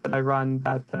epoch that I run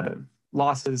that the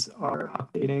losses are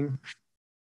updating.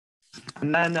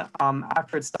 And then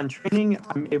after it's done training,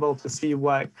 I'm able to see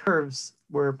what curves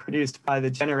were produced by the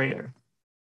generator.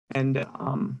 And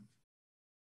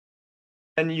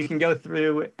then you can go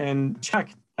through and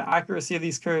check the accuracy of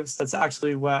these curves. That's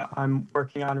actually what I'm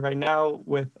working on right now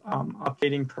with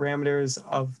updating parameters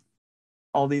of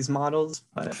all these models.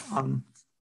 But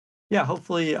yeah,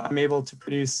 hopefully I'm able to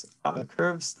produce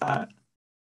curves that,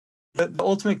 the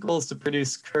ultimate goal is to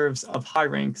produce curves of high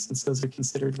rank since those are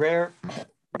considered rare.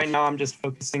 Right now, I'm just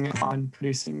focusing on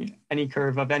producing any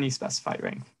curve of any specified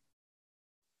rank.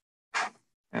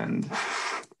 And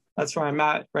that's where I'm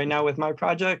at right now with my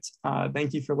project.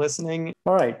 Thank you for listening.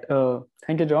 All right.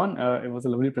 Thank you, John. It was a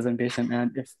lovely presentation.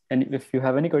 And if you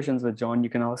have any questions with John, you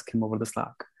can ask him over the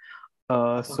Slack.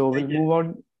 So we'll move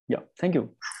on. Yeah, thank you.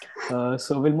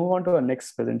 So we'll move on to our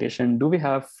next presentation. Do we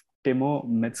have Timo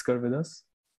Metzger with us?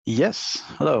 Yes.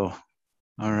 Hello.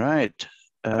 All right.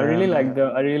 I really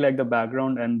like the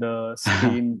background and the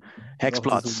screen. Hex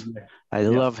plots. I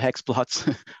love hex plots,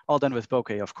 all done with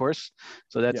Bokeh, of course.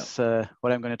 So that's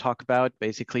what I'm going to talk about.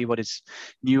 Basically, what is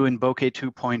new in Bokeh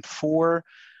 2.4.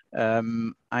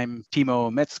 I'm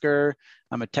Timo Metzger.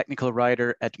 I'm a technical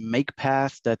writer at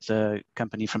MakePath. That's a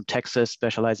company from Texas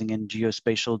specializing in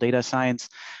geospatial data science.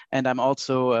 And I'm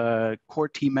also a core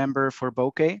team member for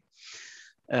Bokeh.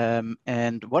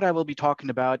 And what I will be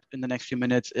talking about in the next few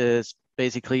minutes is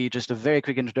basically just a very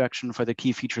quick introduction for the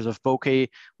key features of Bokeh.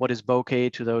 What is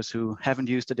Bokeh to those who haven't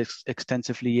used it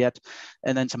extensively yet?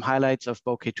 And then some highlights of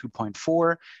Bokeh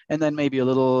 2.4, and then maybe a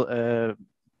little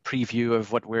preview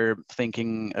of what we're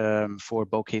thinking for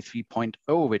Bokeh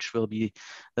 3.0, which will be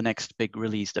the next big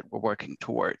release that we're working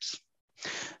towards.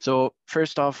 So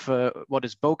first off, what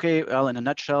is Bokeh? Well, in a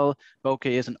nutshell, Bokeh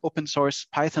is an open source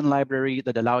Python library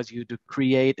that allows you to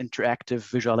create interactive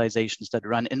visualizations that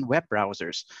run in web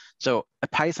browsers. So a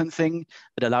Python thing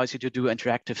that allows you to do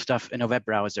interactive stuff in a web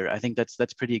browser. I think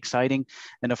that's pretty exciting.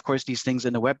 And of course, these things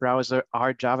in a web browser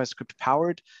are JavaScript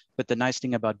powered. But the nice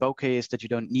thing about Bokeh is that you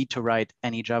don't need to write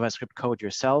any JavaScript code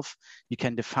yourself. You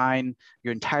can define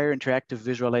your entire interactive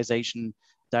visualization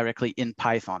directly in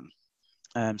Python.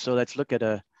 So let's look at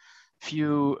a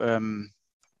few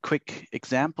quick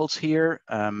examples here.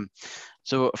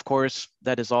 So of course,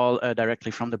 that is all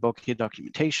directly from the Bokeh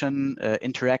documentation.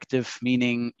 Interactive,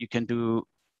 meaning you can do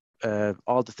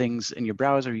all the things in your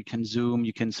browser. You can zoom,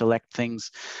 you can select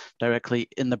things directly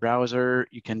in the browser.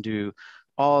 You can do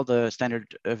all the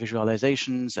standard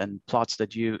visualizations and plots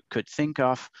that you could think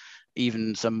of,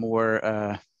 even some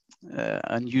more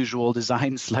unusual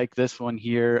designs like this one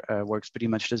here works pretty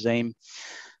much the same.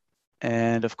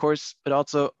 And of course, it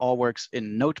also all works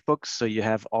in notebooks. So you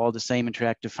have all the same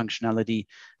interactive functionality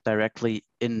directly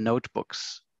in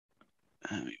notebooks.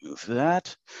 Let me move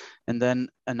that. And then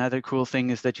another cool thing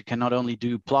is that you can not only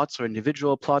do plots or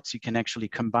individual plots, you can actually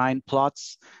combine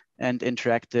plots and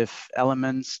interactive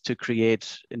elements to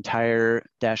create entire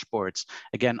dashboards.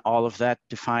 Again, all of that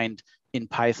defined in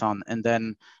Python and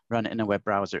then run in a web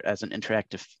browser as an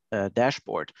interactive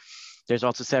dashboard. There's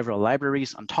also several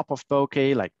libraries on top of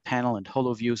Bokeh, like Panel and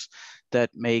HoloViews,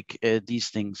 that make these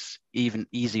things even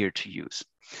easier to use.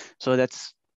 So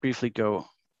let's briefly go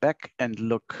back and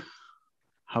look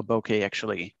how Bokeh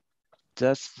actually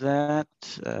does that.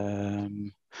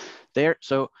 There,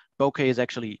 so Bokeh is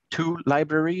actually two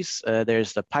libraries.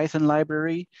 There's the Python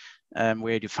library,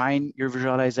 where you define your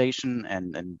visualization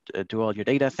and do all your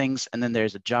data things. And then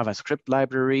there's a JavaScript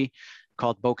library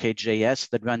called Bokeh.js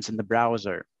that runs in the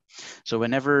browser. So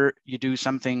whenever you do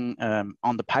something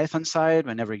on the Python side,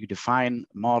 whenever you define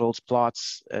models,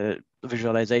 plots,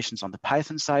 visualizations on the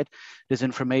Python side, this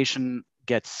information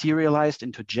gets serialized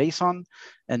into JSON,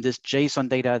 and this JSON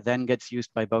data then gets used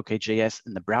by Bokeh.js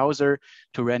in the browser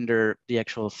to render the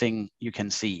actual thing you can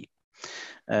see.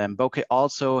 Bokeh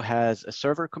also has a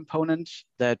server component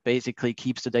that basically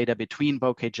keeps the data between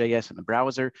Bokeh.js and the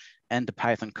browser and the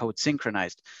Python code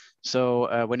synchronized.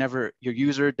 So whenever your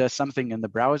user does something in the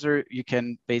browser, you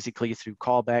can basically, through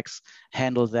callbacks,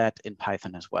 handle that in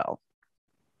Python as well.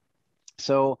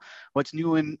 So what's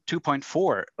new in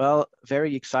 2.4? Well,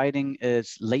 very exciting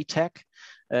is LaTeX.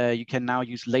 You can now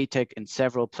use LaTeX in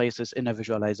several places in a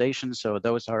visualization. So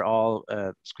those are all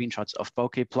screenshots of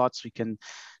Bokeh plots we can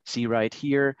see right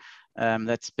here.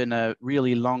 That's been a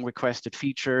really long requested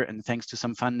feature, and thanks to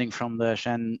some funding from the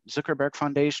Chen Zuckerberg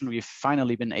Foundation, we've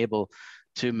finally been able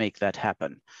to make that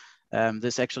happen.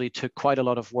 This actually took quite a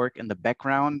lot of work in the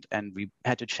background, and we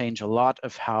had to change a lot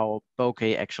of how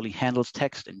Bokeh actually handles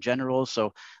text in general.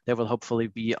 So there will hopefully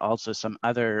be also some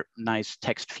other nice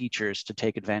text features to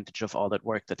take advantage of all that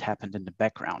work that happened in the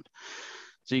background.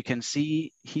 So you can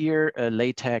see here,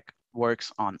 LaTeX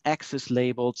works on axis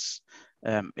labels,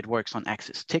 it works on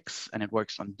axis ticks, and it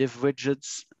works on div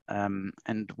widgets.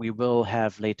 And we will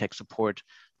have LaTeX support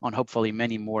on hopefully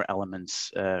many more elements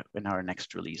in our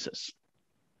next releases.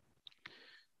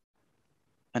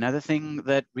 Another thing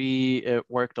that we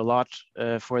worked a lot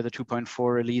for the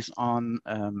 2.4 release on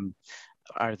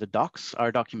are the docs,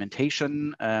 our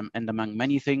documentation, and among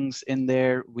many things in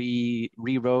there, we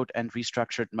rewrote and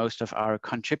restructured most of our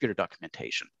contributor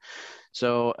documentation.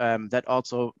 So that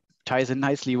also ties in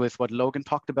nicely with what Logan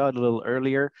talked about a little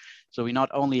earlier. So we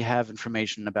not only have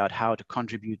information about how to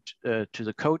contribute to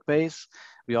the code base,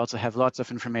 we also have lots of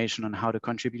information on how to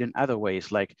contribute in other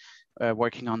ways, like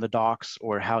working on the docs,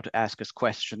 or how to ask us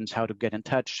questions, how to get in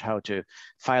touch, how to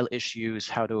file issues,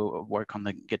 how to work on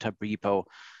the GitHub repo.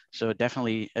 So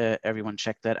definitely everyone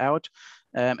check that out.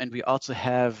 And we also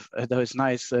have those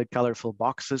nice colorful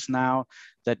boxes now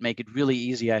that make it really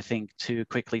easy, I think, to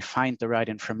quickly find the right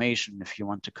information if you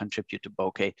want to contribute to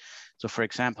Bokeh. So for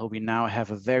example, we now have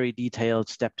a very detailed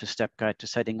step-to-step guide to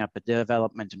setting up a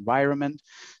development environment.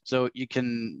 So you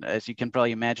can, as you can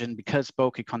probably imagine, because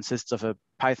Bokeh consists of a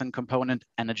Python component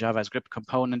and a JavaScript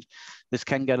component, this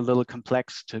can get a little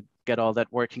complex to get all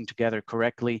that working together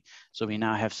correctly. So we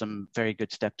now have some very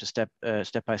good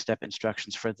step-by-step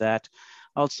instructions for that.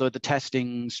 Also, the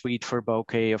testing suite for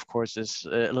Bokeh, of course, is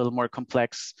a little more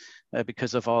complex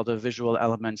because of all the visual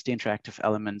elements, the interactive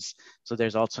elements. So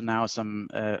there's also now some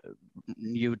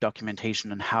new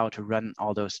documentation on how to run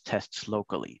all those tests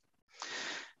locally.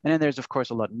 And then there's, of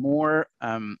course, a lot more.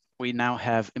 We now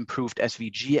have improved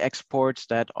SVG exports.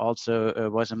 That also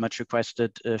was a much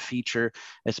requested feature,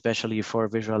 especially for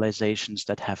visualizations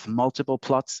that have multiple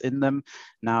plots in them.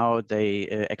 Now they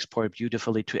export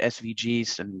beautifully to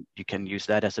SVGs, and you can use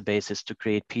that as a basis to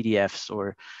create PDFs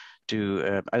or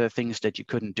do other things that you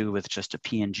couldn't do with just a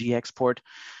PNG export.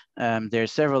 There are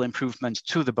several improvements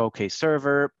to the Bokeh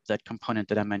server, that component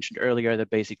that I mentioned earlier that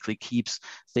basically keeps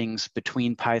things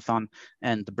between Python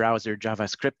and the browser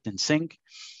JavaScript in sync.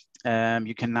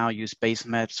 You can now use base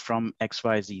maps from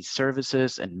XYZ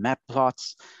services and map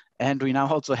plots. And we now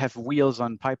also have wheels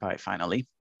on PyPy finally.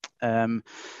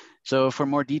 So for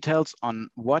more details on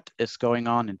what is going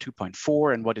on in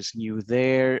 2.4 and what is new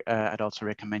there, I'd also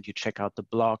recommend you check out the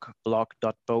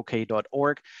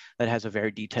blog.bokeh.org that has a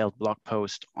very detailed blog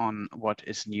post on what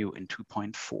is new in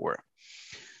 2.4.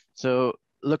 So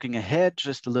looking ahead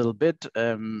just a little bit,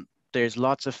 there's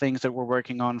lots of things that we're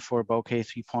working on for Bokeh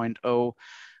 3.0.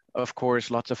 Of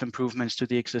course, lots of improvements to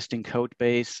the existing code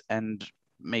base, and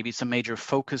maybe some major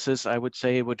focuses, I would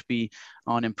say, would be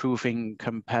on improving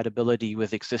compatibility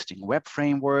with existing web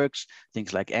frameworks,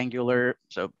 things like Angular,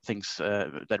 so things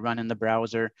that run in the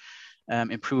browser,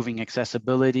 improving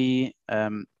accessibility.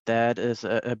 That is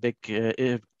a big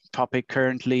topic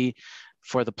currently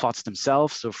for the plots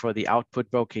themselves. So for the output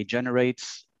Bokeh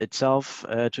generates itself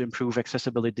to improve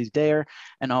accessibility there,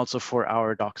 and also for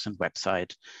our docs and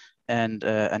website. And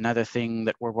another thing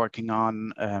that we're working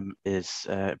on is,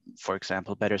 for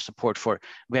example, better support for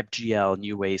WebGL,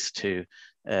 new ways to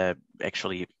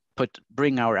actually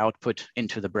bring our output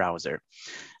into the browser.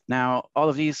 Now, all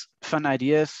of these fun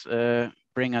ideas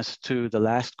bring us to the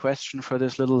last question for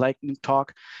this little lightning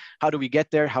talk. How do we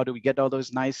get there? How do we get all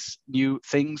those nice new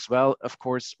things? Well, of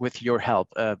course, with your help.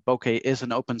 Bokeh is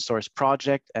an open source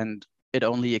project, and it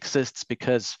only exists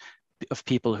because of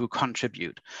people who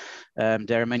contribute.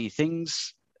 There are many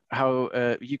things how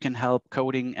you can help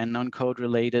coding and non-code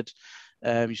related.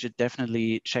 You should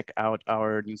definitely check out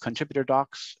our new contributor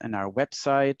docs and our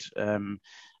website,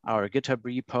 our GitHub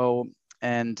repo,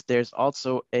 and there's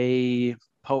also a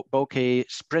Bokeh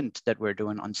sprint that we're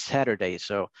doing on Saturday.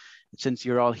 So since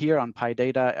you're all here on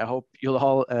PyData, I hope you'll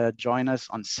all join us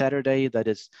on Saturday. That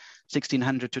is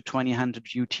 1600 to 2000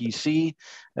 UTC.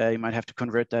 You might have to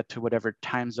convert that to whatever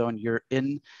time zone you're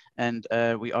in. And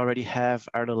we already have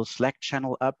our little Slack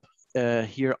channel up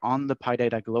here on the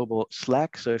PyData Global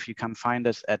Slack. So if you come find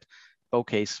us at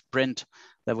Bokeh Sprint,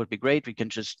 that would be great. We can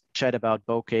just chat about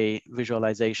Bokeh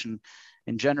visualization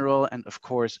in general. And of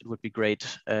course, it would be great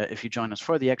if you join us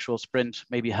for the actual sprint,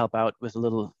 maybe help out with a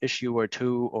little issue or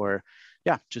two, or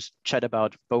yeah, just chat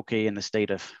about Bokeh in the state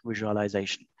of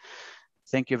visualization.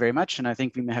 Thank you very much. And I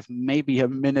think we may have maybe a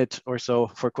minute or so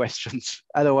for questions.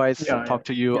 Otherwise, talk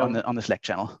to you on the Slack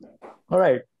channel. All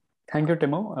right. Thank you,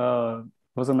 Timo.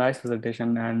 It was a nice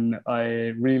presentation, and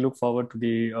I really look forward to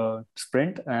the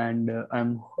sprint. And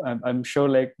I'm sure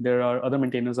like there are other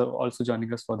maintainers are also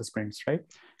joining us for the sprints, right?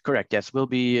 Correct. Yes, we'll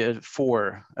be a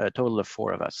total of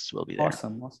 4 of us will be there.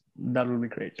 Awesome. That will be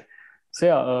great. So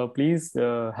yeah, please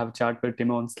have a chat with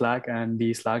Timo on Slack and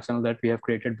the Slack channel that we have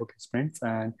created, Bokeh Sprints.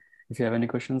 And if you have any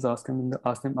questions, ask him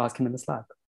in the Slack.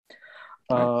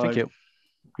 Right, thank you.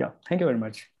 Yeah, thank you very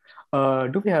much.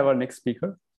 Do we have our next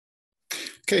speaker?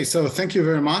 Okay, so thank you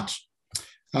very much.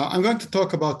 I'm going to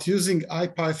talk about using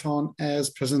IPython as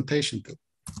presentation tool.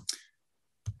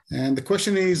 And the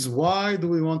question is, why do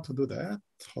we want to do that?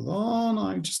 Hold on,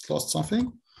 I just lost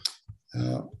something.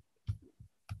 And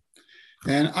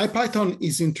IPython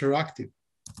is interactive.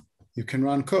 You can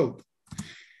run code.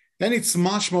 And it's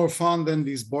much more fun than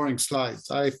these boring slides.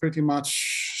 I'm pretty much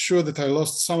sure that I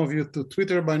lost some of you to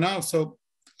Twitter by now. So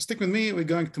stick with me. We're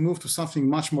going to move to something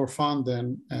much more fun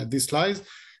than these slides.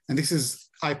 And this is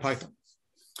IPython.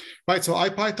 Right, so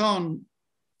IPython,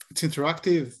 it's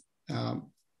interactive. A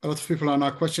lot of people are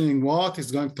now questioning what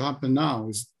is going to happen now.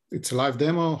 It's a live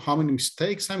demo, how many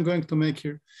mistakes I'm going to make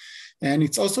here. And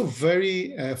it's also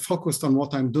very focused on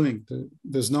what I'm doing.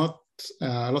 There's not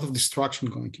a lot of distraction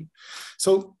going here.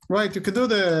 So, right, you can do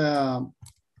the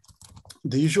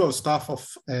usual stuff of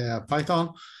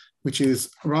Python, which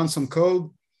is run some code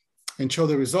and show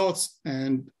the results.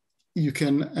 And you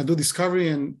can do discovery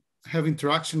and have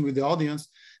interaction with the audience,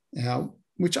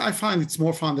 which I find it's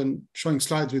more fun than showing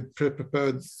slides with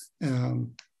pre-prepared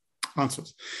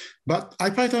answers. But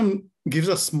IPython gives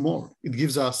us more. It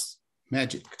gives us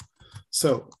magic.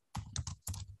 So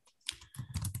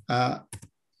I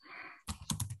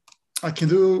can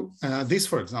do this,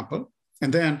 for example,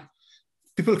 and then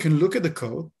people can look at the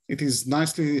code. It is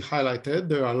nicely highlighted.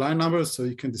 There are line numbers, so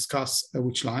you can discuss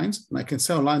which lines. And I can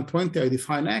say on line 20, I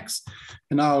define X.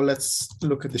 And now let's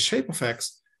look at the shape of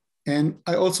X. And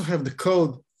I also have the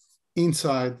code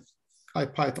inside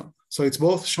IPython. So it's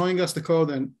both showing us the code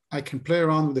and I can play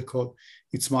around with the code.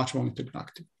 It's much more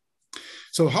interactive.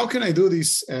 So how can I do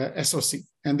this SRC?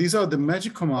 And these are the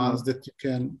magic commands that you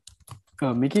can.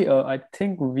 Miki, I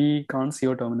think we can't see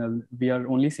your terminal. We are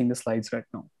only seeing the slides right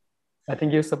now. I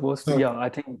think you're supposed to, yeah, I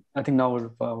think now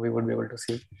we would be able to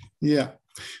see. Yeah.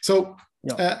 So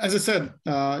as I said,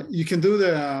 you can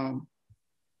do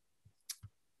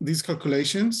these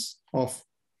calculations of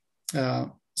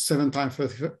 7 times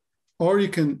 30, or you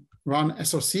can run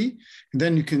SRC, and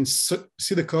then you can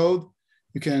see the code.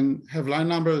 You can have line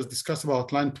numbers, discuss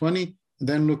about line 20, and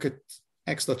then look at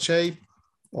x.shape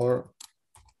or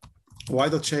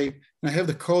y.shape. And I have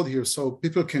the code here so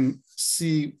people can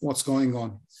see what's going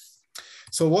on.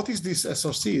 So what is this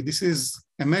SRC? This is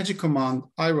a magic command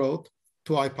I wrote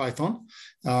to IPython.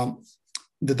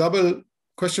 The double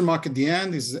question mark at the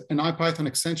end is an IPython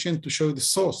extension to show the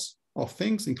source of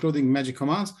things, including magic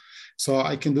commands. So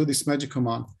I can do this magic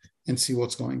command and see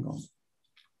what's going on.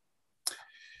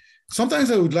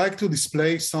 Sometimes I would like to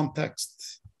display some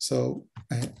text. So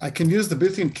I can use the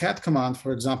built-in cat command,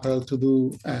 for example, to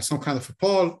do some kind of a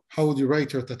poll. How would you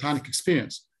rate your Titanic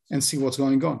experience? And see what's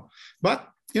going on. But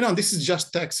you know, this is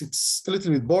just text. It's a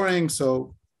little bit boring,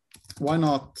 so why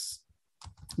not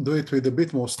do it with a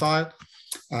bit more style?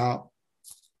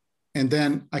 And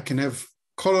then I can have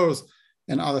colors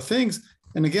and other things.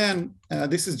 And again,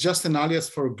 this is just an alias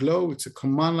for Glow. It's a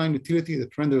command line utility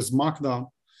that renders Markdown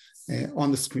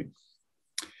on the screen.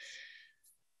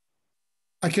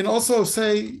 I can also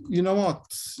say, you know what,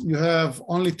 you have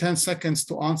only 10 seconds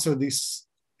to answer this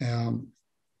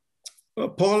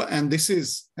poll, and this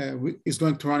is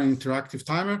going to run an interactive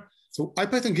timer. So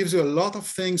IPython gives you a lot of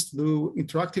things to do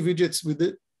interactive widgets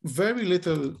with very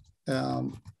little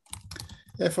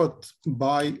effort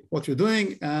by what you're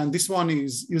doing. And this one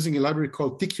is using a library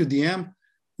called TQDM,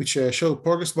 which show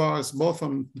progress bars both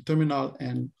on the terminal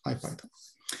and IPython.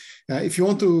 If you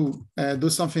want to do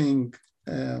something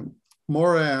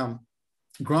more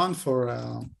ground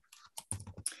for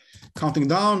counting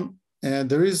down,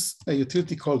 there is a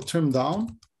utility called term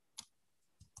down.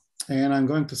 And I'm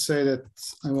going to say that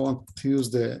I want to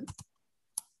use the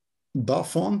DA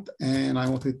font, and I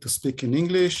want it to speak in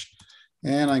English,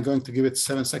 and I'm going to give it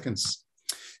 7 seconds.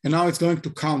 And now it's going to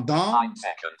count down 9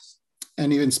 seconds.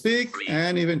 And even speak 3,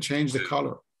 and even change 2, the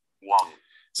color. 1.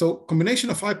 So combination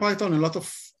of IPython and a lot of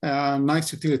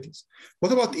nice utilities.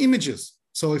 What about images?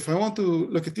 So if I want to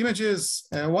look at images,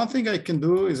 one thing I can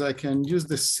do is I can use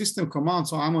the system command.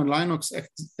 So I'm on Linux,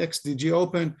 xdg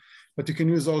open, but you can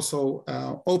use also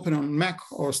open on Mac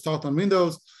or start on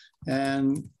Windows.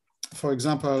 And for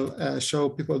example, show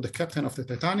people the captain of the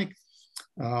Titanic.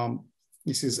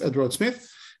 This is Edward Smith.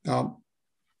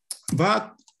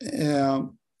 But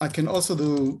I can also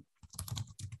do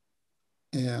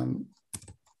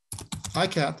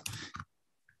iCat,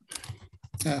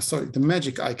 sorry, the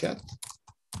magic iCat.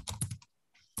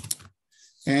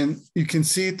 And you can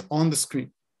see it on the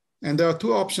screen. And there are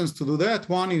two options to do that.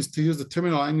 One is to use the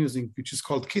terminal I'm using, which is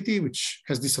called Kitty, which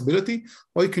has this ability,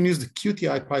 or you can use the Qt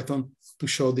IPython to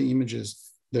show the images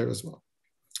there as well.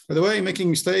 By the way, making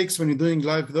mistakes when you're doing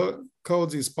live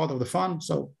codes is part of the fun.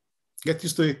 So get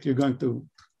used to it. You're going to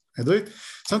do it.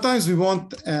 Sometimes we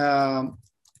want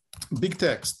big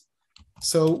text.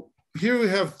 So here we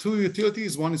have two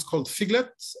utilities. One is called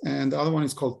Figlet, and the other one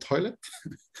is called Toilet.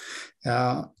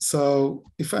 So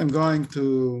if I'm going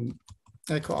to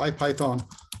echo IPython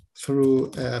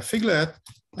through Figlet,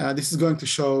 this is going to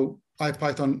show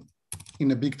IPython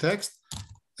in a big text.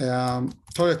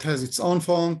 Toilet has its own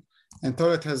font, and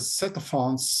Toilet has a set of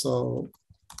fonts. So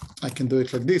I can do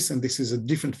it like this, and this is a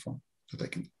different font that I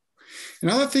can do.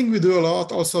 Another thing we do a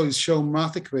lot also is show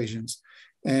math equations.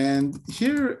 And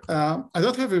here, I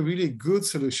don't have a really good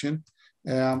solution,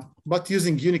 but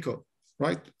using Unicode,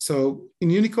 right? So in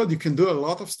Unicode, you can do a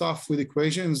lot of stuff with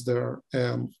equations. There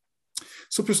are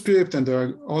superscript, and there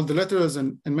are all the letters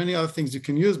and many other things you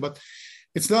can use, but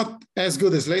it's not as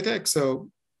good as LaTeX. So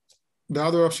the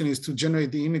other option is to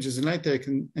generate the images in LaTeX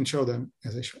and show them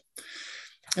as I show.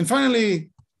 And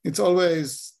finally, it's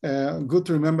always good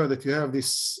to remember that you have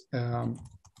this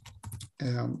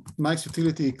nice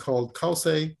utility called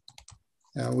cowsay,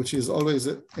 which is always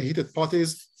a heated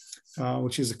potties,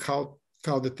 which is a cow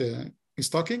that is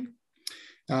talking.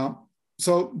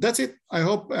 So that's it. I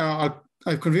hope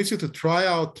I convince you to try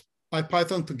out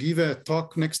IPython to give a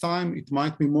talk next time. It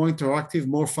might be more interactive,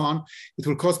 more fun. It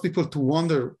will cause people to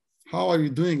wonder, how are you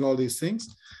doing all these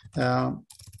things? And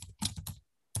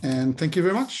thank you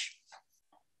very much.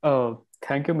 Oh,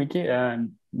 thank you, Miki.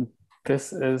 And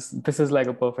this is like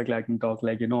a perfect lightning talk,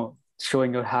 like,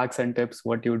 showing your hacks and tips,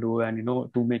 what you do, and,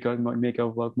 to make your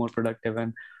work more productive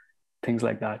and things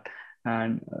like that.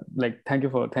 And thank you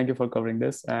for covering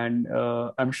this. And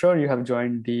I'm sure you have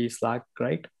joined the Slack,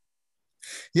 right?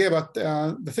 Yeah, but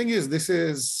the thing is, this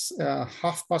is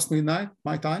midnight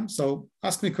my time. So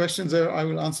ask me questions there. I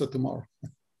will answer tomorrow.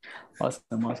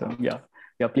 Awesome. Yeah.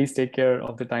 Please take care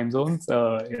of the time zones.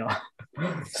 Yeah.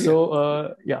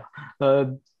 So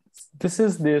this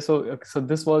is so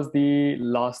this was the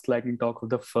last lightning talk of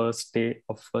the first day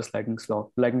of first lightning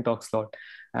talk slot,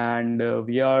 and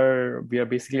we are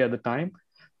basically at the time.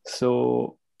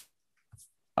 So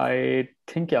I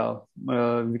think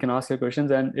we can ask your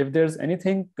questions, and if there's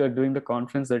anything during the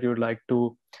conference that you would like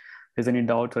to, there's any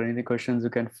doubts or any questions, you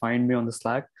can find me on the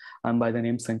Slack. I'm by the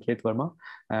name Sanket Verma,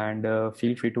 and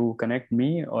feel free to connect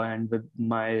me and with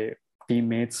my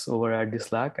teammates over at the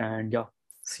Slack, and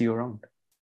see you around.